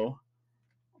 Nico,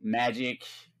 Magic,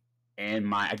 and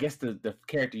my I guess the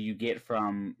character you get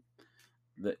from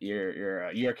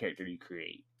your character you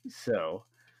create. So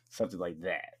something like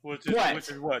that. Which But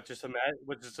is what?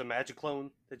 Which is a magic clone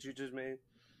that you just made.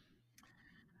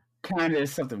 kind of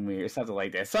something weird, something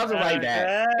like that, something like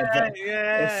that. Okay, It's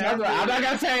yeah, something I'm not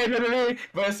gonna say it, you know what I mean?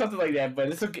 But it's something like that. But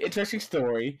it's an interesting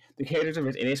story. The characters are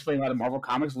rich, and they explain a lot of Marvel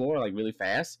Comics lore like really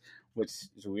fast, which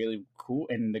is really cool.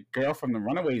 And the girl from the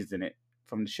Runaways in it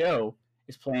from the show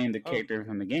is playing the Oh, character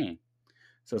from the game,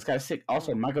 so it's kind of sick.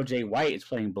 Also, oh, Michael J. White is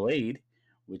playing Blade,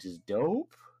 which is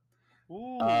dope.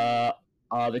 ooh.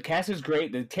 Uh, the cast is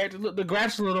great. The character, the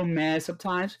graphics a little mad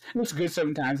sometimes. It looks good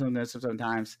sometimes, but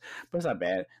it's not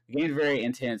bad. The game's very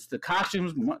intense. The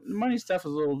costumes, money stuff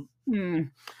is a little.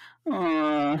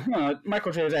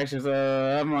 Microtransactions.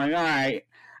 I'm like,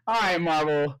 all right,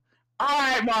 Marvel. All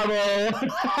right, Marvel.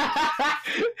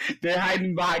 They're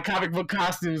hiding behind comic book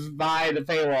costumes by the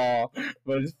paywall,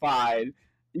 but it's fine.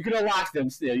 You can unlock them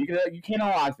still. You can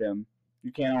unlock them.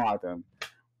 You can unlock them,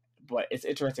 but it's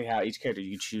interesting how each character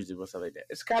you choose and stuff like that.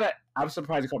 It's kind of I'm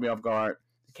surprised it caught me off guard.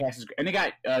 The cast is great, and they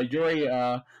got Yuri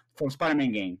from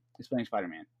Spider-Man game. He's playing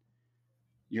Spider-Man.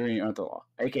 Yuri Unthalaw,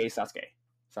 aka Sasuke.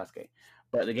 Sasuke.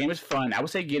 But the game is fun. I would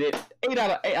say get it 8 out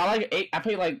of 8. I like it 8. I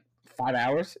played like 5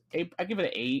 hours. 8. I give it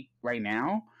an 8 right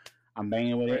now. I'm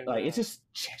banging with it. Right Like it's now.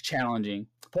 just challenging.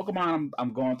 Pokemon,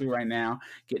 I'm going through right now,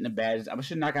 getting the badges. I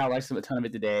should knock out like a ton of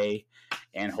it today,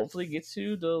 and hopefully get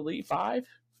to the Elite Five.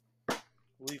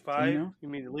 Elite You 5? know, You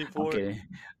mean Elite I'm 4? kidding.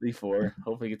 Elite Four.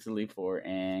 Hopefully get to Elite Four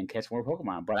and catch more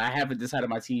Pokemon. But I haven't decided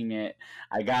my team yet.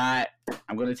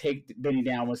 I'm gonna take Benny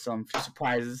down with some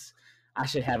surprises. I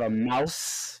should have a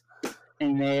mouse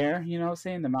in there. You know what I'm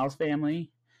saying? The mouse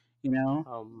family. You know,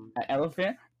 Um, an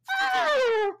elephant.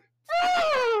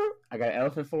 I got an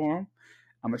elephant for him.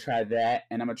 I'm gonna try that,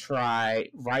 and I'm gonna try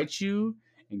Raichu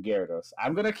and Gyarados.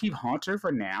 I'm gonna keep Haunter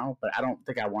for now, but I don't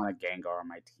think I want a Gengar on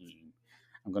my team.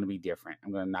 I'm gonna be different.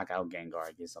 I'm gonna knock out Gengar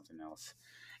and get something else.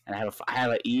 And I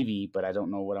have an Eevee, but I don't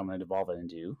know what I'm gonna evolve it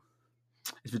into.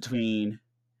 It's between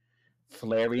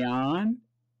Flareon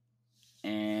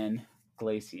and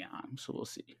Glaceon, so we'll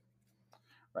see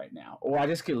right now. Or I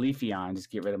just get Leafeon,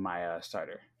 just get rid of my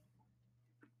starter.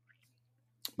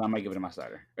 But I might give it to my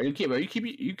starter. You keep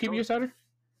oh, your starter?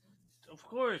 of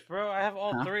course, bro. I have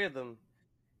all Huh? 3 of them.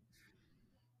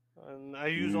 And I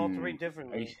use all 3 Mm. Are you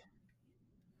differently.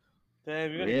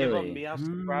 Damn, you're gonna give up really?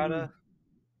 Meowscarada?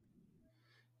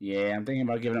 Yeah, I'm thinking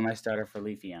about giving it my starter for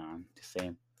Leafeon. Just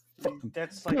saying, fucking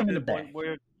That's put like him in the the one bag.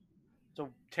 where it's a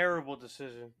terrible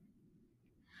decision.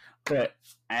 But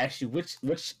actually, which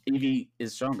Eevee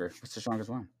is stronger? What's the strongest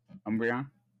one? Umbreon,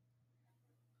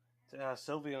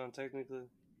 Sylveon, technically.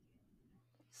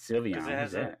 Because Sylveon.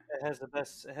 Who's that? it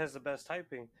has the best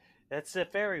typing. That's the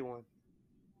fairy one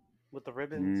with the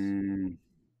ribbons. Mm,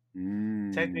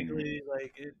 Technically,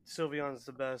 like Sylveon's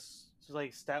the best,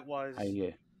 like stat How wise, you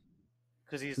get?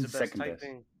 because he's the Who's the best second best?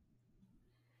 typing.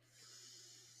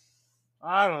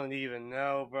 I don't even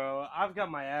know, bro. I've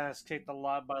got my ass kicked a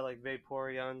lot by like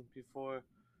Vaporeon before,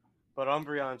 but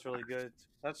Umbreon's really good.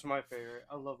 That's my favorite.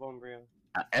 I love Umbreon.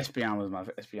 Espeon was my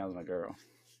girl.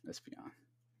 Espeon,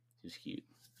 she's cute.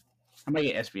 I might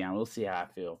get Espeon. We'll see how I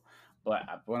feel, but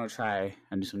I want to try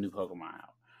and do some new Pokemon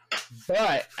out.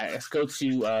 But let's go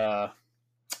to. I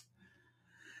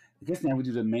guess now we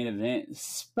do the main event.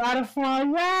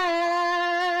 Spotify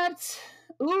Wrapped.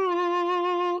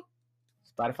 Ooh,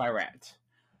 Spotify Wrapped.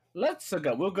 Let's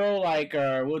go. We'll go like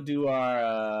we'll do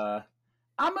our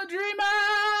I'm a dreamer.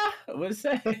 What to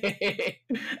say?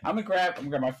 I'm gonna grab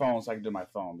my phone so I can do my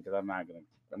phone because I'm gonna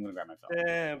grab my phone.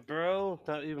 Damn, bro,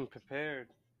 not even prepared.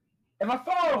 And my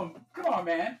phone! Come on,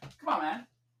 man. Come on, man.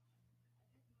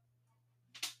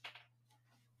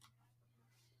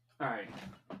 Alright.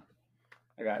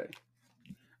 I got it.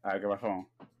 Alright, got my phone.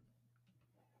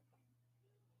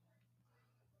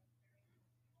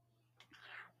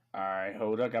 Alright,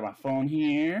 hold up. Got my phone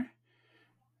here.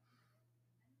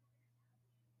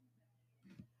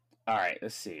 Alright,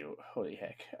 let's see. Holy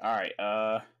heck. Alright,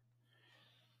 alright,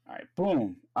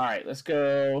 boom. Alright, let's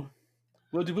go.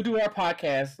 We'll do our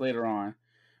podcast later on.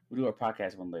 We'll do our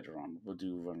podcast one later on. We'll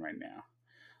do one right now.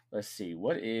 Let's see.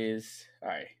 What is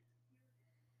alright.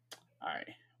 Alright.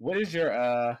 What is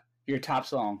your top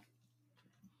song?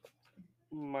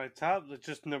 My top,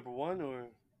 just number one, or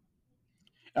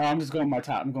I'm just going by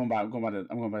top. I'm going by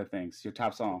the things. Your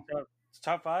top song.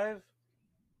 top five?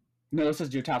 No, this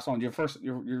is your top song. Your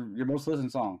most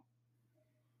listened song.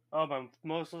 Oh, my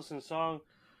most listened song.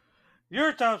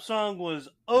 Your top song was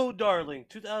 "Oh Darling"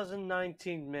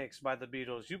 2019 mix by the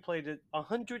Beatles. You played it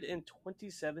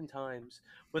 127 times,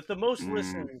 with the most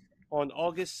listened on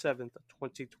August 7th,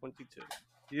 2022.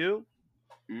 You?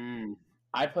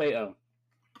 I play.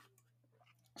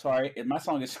 Sorry, my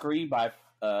song is "Scream" by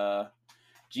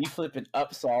G Flip and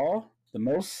Upsaw. The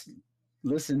most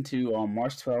listened to on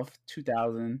March 12th,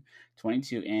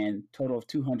 2022, and total of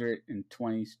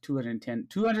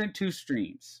 202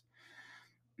 streams.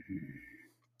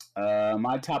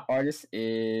 My top artist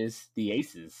is The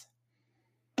Aces.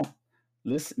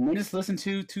 Minutes listened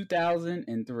to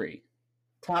 2003.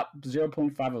 Top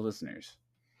 0.5 of listeners.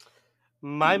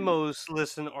 My most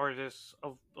listened artist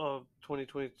of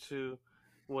 2022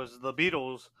 was the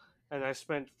Beatles, and I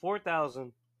spent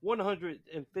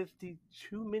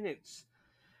 4,152 minutes.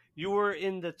 You were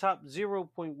in the top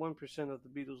 0.1% of the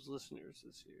Beatles listeners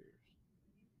this year.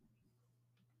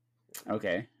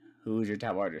 Okay. Who is your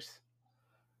top artist?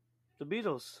 The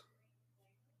Beatles.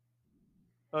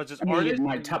 Oh, just I mean, artists?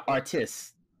 my top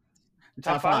artists.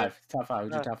 Top five? Top five.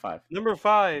 Who's your top five? Number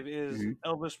 5 is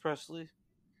Elvis Presley.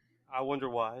 I wonder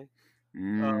why.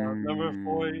 Number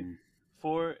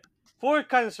four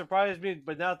kind of surprised me,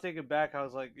 but now thinking back, I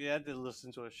was like, yeah, I did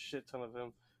listen to a shit ton of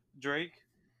him. Drake.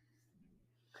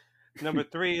 Number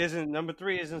three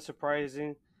isn't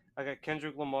surprising. I got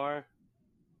Kendrick Lamar,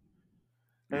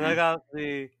 and I got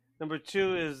the number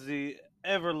 2 is the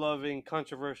ever loving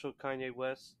controversial Kanye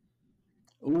West.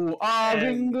 Ooh,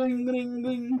 and, ding, ding,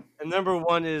 ding. And number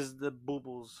 1 is the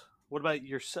Boobles. What about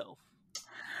yourself?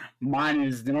 Mine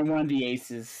is number 1, The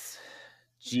Aces,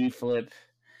 G Flip,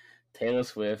 Taylor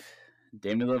Swift,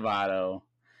 Demi Lovato,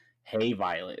 Hey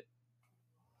Violet.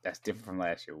 That's different from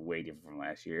last year. Way different from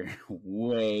last year.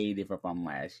 Way different from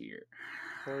last year.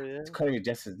 Oh yeah. Cardi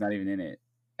Justice is not even in it.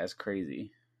 That's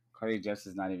crazy. Cardi Justice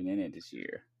is not even in it this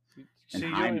year. See,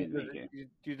 you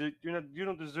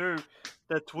don't deserve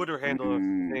that Twitter handle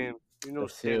name. You know,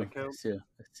 stand account. Let's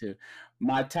do.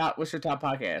 What's your top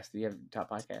podcast? Do you have a top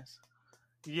podcast?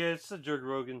 Yeah, it's the Joe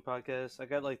Rogan podcast. I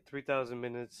got like 3,000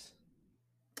 minutes.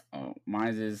 Oh,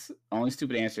 mine is Only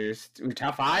Stupid Answers. Your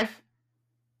top 5?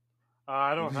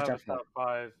 I don't have a top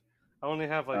 5. I only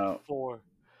have like 4.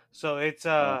 So it's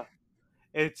Joe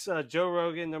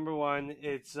Rogan number 1.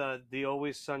 It's the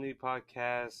Always Sunny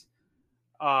podcast.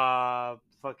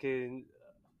 Fucking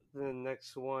the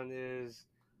next one is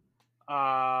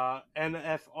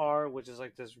NFR, which is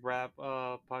like this rap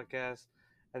podcast,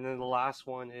 and then the last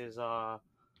one is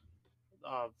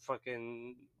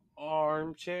fucking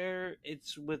Armchair.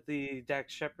 It's with the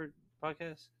Dax Shepard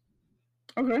podcast.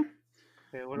 Okay.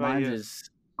 Yeah, what about you? Mine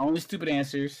is Only Stupid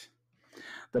Answers.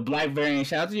 The Black Variant.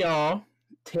 Shout out to y'all.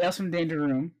 Tales from Danger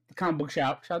Room. The Comic Book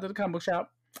Shop. Shout out to the Comic Book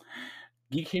Shop.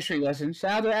 Geek History Lesson.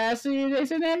 Shout out to Ashley,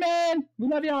 Jason, and man. We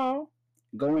love y'all.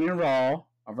 Going in Raw,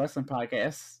 a wrestling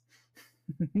podcast.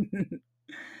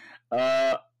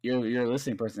 Your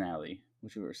listening personality.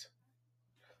 What's yours?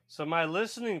 So my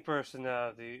listening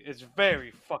personality is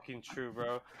very fucking true,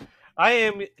 bro. I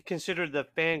am considered the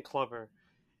fan clubber.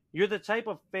 You're the type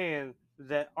of fan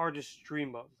that artists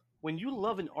dream of. When you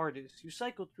love an artist, you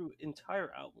cycle through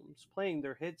entire albums, playing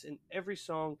their hits and every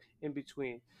song in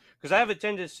between. Because I have a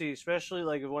tendency, especially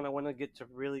like when I want to get to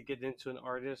really get into an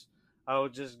artist, I will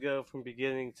just go from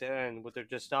beginning to end with their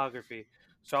discography.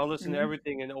 So I'll listen to Mhm.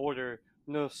 everything in order,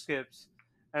 no skips,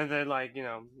 and then I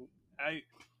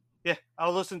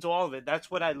I'll listen to all of it.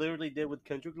 That's what I literally did with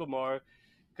Kendrick Lamar,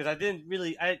 because I didn't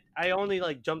really I only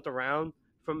like jumped around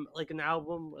from like an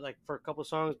album like for a couple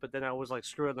songs, but then I was like,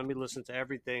 screw it, let me listen to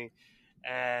everything.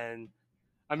 And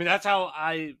I mean that's how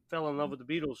I fell in love with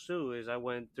the Beatles too. Is I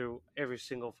went through every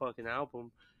single fucking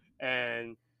album,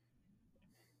 and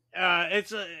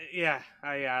it's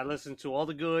I listened to all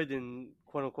the good and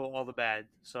quote unquote all the bad.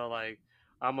 So like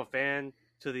I'm a fan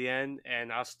to the end,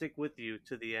 and I'll stick with you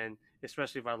to the end,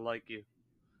 especially if I like you.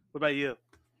 What about you?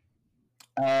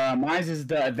 Mine is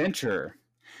the adventurer.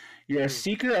 You're a Mm.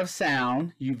 seeker of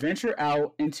sound. You venture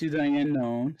out into the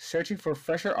unknown, searching for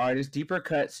fresher artists, deeper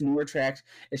cuts, newer tracks,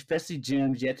 especially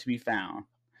gems yet to be found.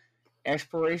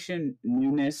 Exploration,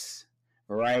 newness,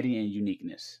 variety, and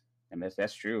uniqueness. And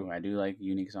that's true. I do like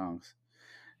unique songs.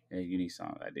 Unique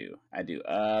songs. I do. I do.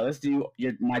 Let's do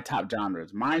my top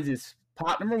genres. Mine is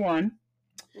pop number one,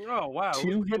 Oh wow, two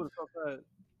who hip, would have thought that?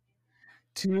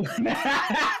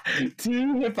 two,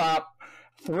 two hip hop,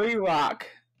 three rock,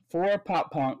 four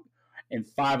pop punk, and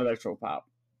five electro pop.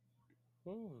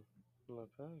 Hmm, not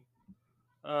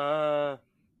bad. Uh,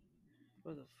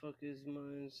 what the fuck is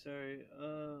mine? Sorry.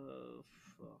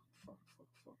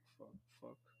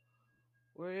 Fuck.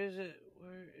 Where is it?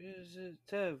 Where is it?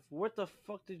 Tev, what the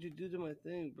fuck did you do to my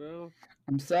thing, bro?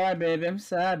 I'm sorry, baby. I'm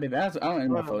sorry, baby. I don't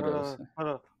in my Hold on, hold photos. on, hold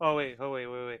on. Oh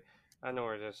wait. I know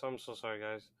where it is. I'm so sorry,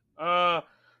 guys.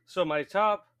 So my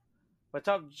top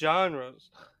genres.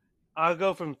 I'll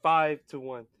go from 5 to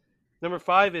 1. Number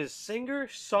 5 is singer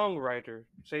songwriter.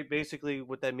 Say basically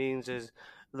what that means is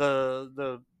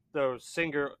the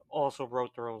singer also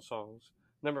wrote their own songs.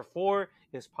 Number 4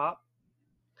 is pop.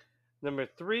 Number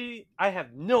 3, I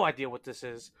have no idea what this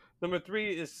is. Number 3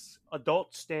 is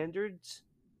adult standards.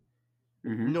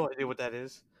 Mm-hmm. No idea what that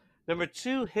is. Number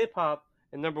 2, hip hop,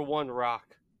 and number 1,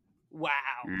 rock. Wow,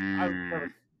 I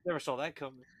Mm. never saw that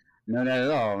coming. No, not at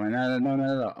all, man. Not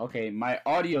at all. Okay, my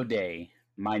audio day.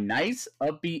 My nights,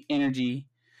 upbeat energy,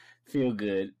 feel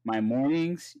good. My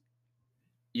mornings,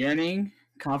 yearning,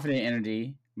 confident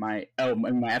energy. My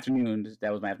afternoons.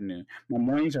 That was my afternoon. My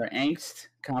mornings are angst,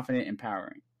 confident,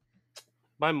 empowering.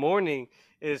 My morning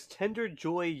is tender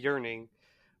joy yearning.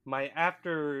 My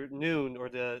afternoon or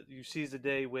the you seize the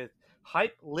day with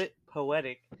hype lit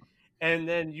poetic, and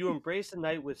then you embrace the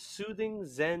night with soothing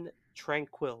zen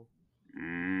tranquil.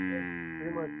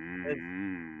 Pretty much, it's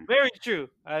Mm. very true.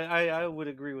 I would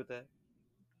agree with that.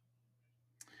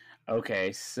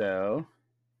 Okay, so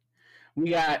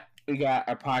we got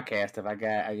our podcast stuff. I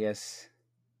guess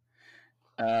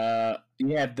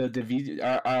you have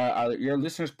your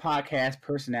listeners podcast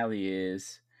personality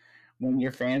is when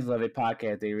your fans love a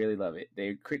podcast, they really love it.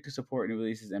 They quick to support new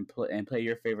releases and play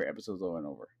your favorite episodes over and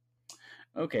over.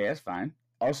 Okay, that's fine.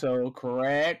 Also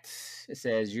correct. It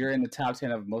says you're in the top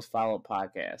 10 of most followed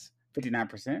podcasts.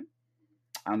 59%.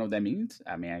 I don't know what that means.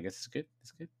 I mean, I guess it's good.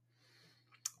 It's good.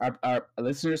 Our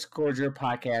listeners scored your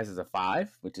podcast as a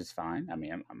 5, which is fine. I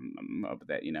mean, I'm up with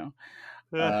that, you know.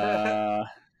 Uh,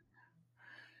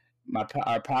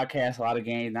 our podcast, a lot of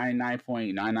games,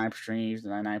 99.99 streams,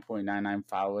 99.99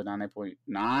 followers,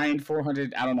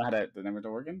 99.9400. I don't know how the numbers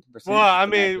are working. Well,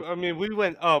 Percent, but I mean, we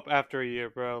went up after a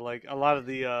year, bro. Like a lot of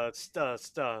the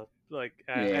stuff, like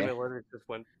yeah, analytics just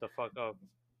went the fuck up.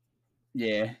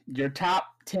 yeah. Your top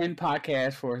 10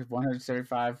 podcast for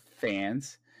 175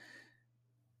 fans.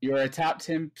 You're a top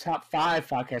 5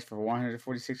 podcast for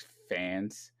 146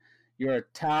 fans. You're a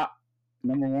top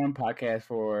number 1 podcast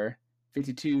for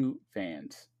 52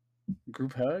 fans.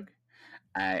 Group hug.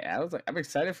 I was like, I'm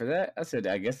excited for that. I said,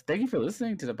 I guess thank you for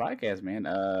listening to the podcast, man.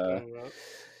 Uh,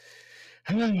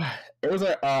 It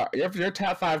was your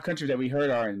top 5 countries that we heard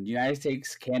are in United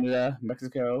States, Canada,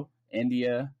 Mexico,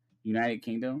 India, United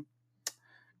Kingdom.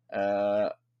 Uh,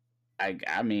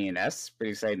 I mean that's pretty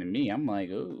exciting to me. I'm like,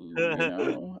 ooh, you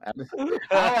know, I'm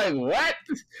like, what?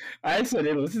 I said,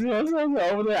 hey, listen to us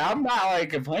over there. I'm not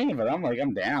like complaining, but I'm like,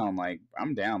 I'm down. Like,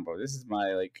 I'm down, bro. This is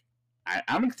my like,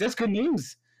 I'm that's good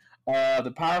news.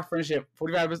 The Power of Friendship,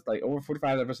 45 like over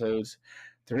 45 episodes,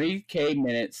 3K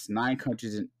minutes, 9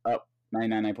 countries, and up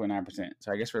 99.9%.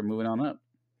 So I guess we're moving on up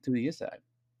to the east side.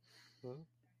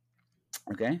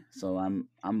 Okay, so I'm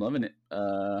loving it.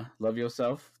 Love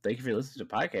yourself. Thank you for listening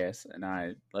to the podcast, and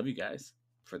I love you guys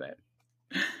for that.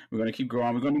 We're gonna keep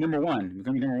growing. We're gonna be number one. We're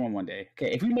gonna be number one day.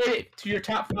 Okay, if we made it to your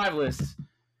top 5 list,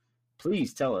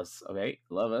 please tell us. Okay,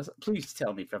 love us. Please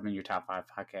tell me if I'm in your top 5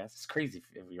 podcasts. It's crazy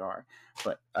if we are,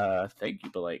 but thank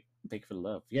you. But like, thank you for the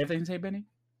love. You have anything to say, Benny?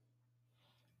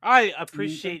 I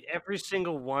appreciate every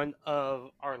single one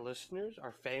of our listeners,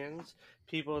 our fans,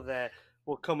 people that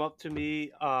will come up to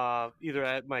me either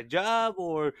at my job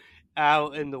or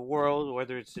out in the world,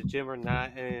 whether it's the gym or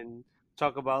not, and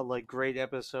talk about like great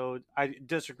episode. I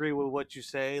disagree with what you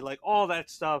say, like all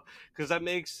that stuff, because that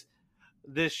makes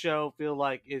this show feel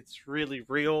like it's really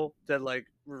real, that like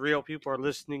real people are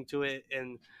listening to it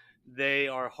and they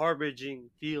are harboring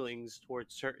feelings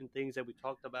towards certain things that we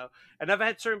talked about. And I've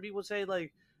had certain people say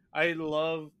like, I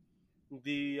love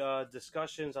the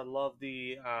discussions, I love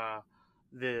the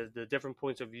different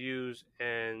points of views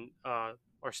and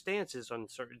our stances on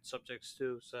certain subjects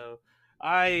too. So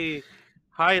I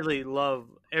highly love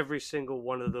every single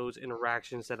one of those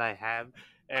interactions that I have,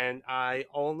 and I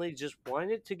only just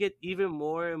want it to get even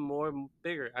more and more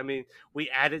bigger. I mean, we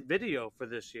added video for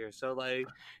this year, so like,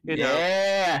 you know,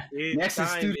 Yeah. it's Next is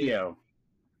time. studio.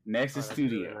 Next Oh, is that's really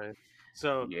studio. nice.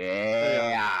 So, yeah,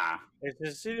 Yeah.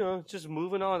 it's just just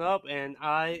moving on up, and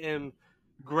I am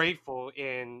grateful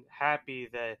and happy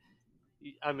that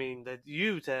I mean that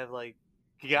you have like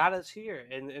got us here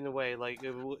in a way. Like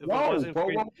if it Whoa, wasn't whoa,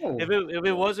 for whoa, whoa. if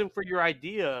it wasn't for your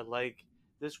idea, like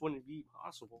this wouldn't be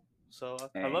possible. So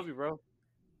I Hey, love you, bro.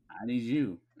 I need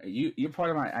you. You're part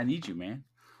of my. I need you, man.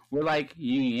 We're like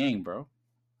yin and yang, bro.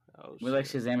 Oh We're like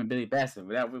shit. Shazam and Billy Bassett.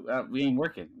 We ain't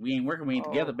working. We ain't working. We ain't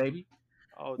together, Oh baby.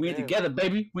 oh We ain't damn. together,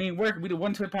 baby. We ain't working. We the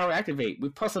one to the power activate. We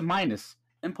plus and minus.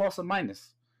 Impulse and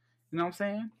minus. You know what I'm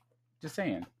saying? Just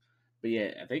saying. But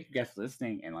yeah, I thank you guys for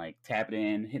listening and like tapping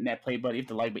in, hitting that play button, hit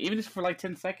the like button, even just for like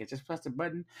 10 seconds. Just press the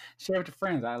button, share it with your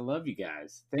friends. I love you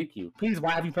guys. Thank you. Please,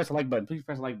 why have you pressed the like button? Please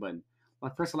press the like button.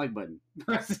 Like press the like button.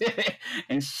 Press it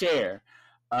and share.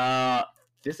 Uh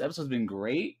this episode's been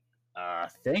great.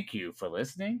 Thank you for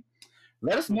listening.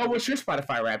 Let us know Mhm. what your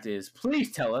Spotify Wrapped is.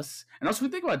 Please tell us. And also,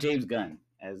 we think about James Gunn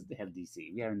as the head of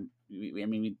DC. We haven't.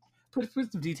 We put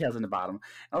some details in the bottom.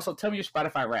 And also, tell me your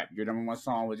Spotify Wrapped. Your number one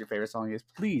song, what your favorite song is.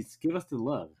 Please give us the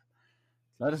love.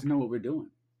 Let us know what we're doing.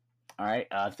 All right.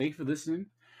 Thank you for listening.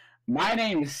 My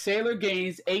name is Sailor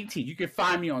Gaines 18. You can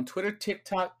find me on Twitter,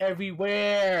 TikTok,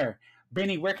 everywhere.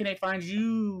 Benny, where can they find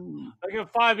you? You can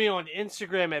find me on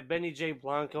Instagram at Benny J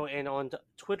Blanco and on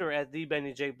Twitter at the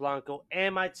Benny J Blanco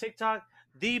and my TikTok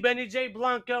the Benny J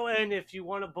Blanco. And if you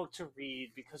want a book to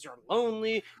read because you're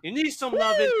lonely, you need some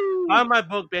loving, Woo! buy my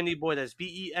book Benny Boy. That's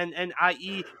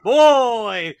BENNIE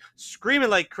Boy, screaming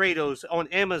like Kratos on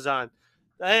Amazon.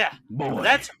 Yeah, Boy.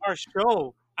 that's our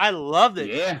show. I loved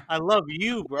it. Yeah. I love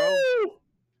you, bro.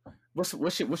 Woo! What's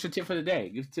your tip for the day?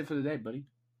 Give us a tip for the day, buddy.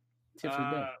 Tip for the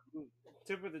Uh, day.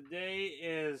 Tip of the day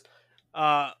is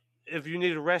if you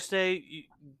need a rest day,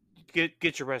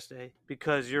 get your rest day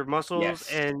because your muscles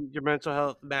Yes. and your mental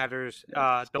health matters.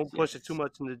 Yes. Don't push it too Yes.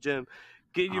 much in the gym.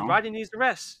 Get your Uh-huh. body needs to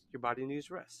rest. Your body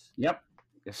needs rest. Yep.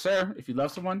 Yes, sir. If you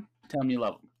love someone, tell them you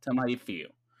love them. Tell them how you feel.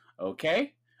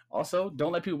 Okay? Also,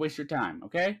 don't let people waste your time.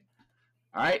 Okay?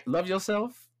 All right? Love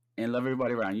yourself and love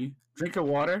everybody around you. Drink your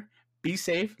water. Be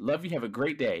safe. Love you. Have a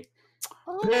great day.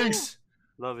 Peace.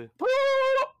 Love you.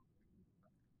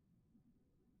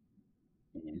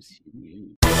 And see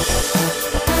you.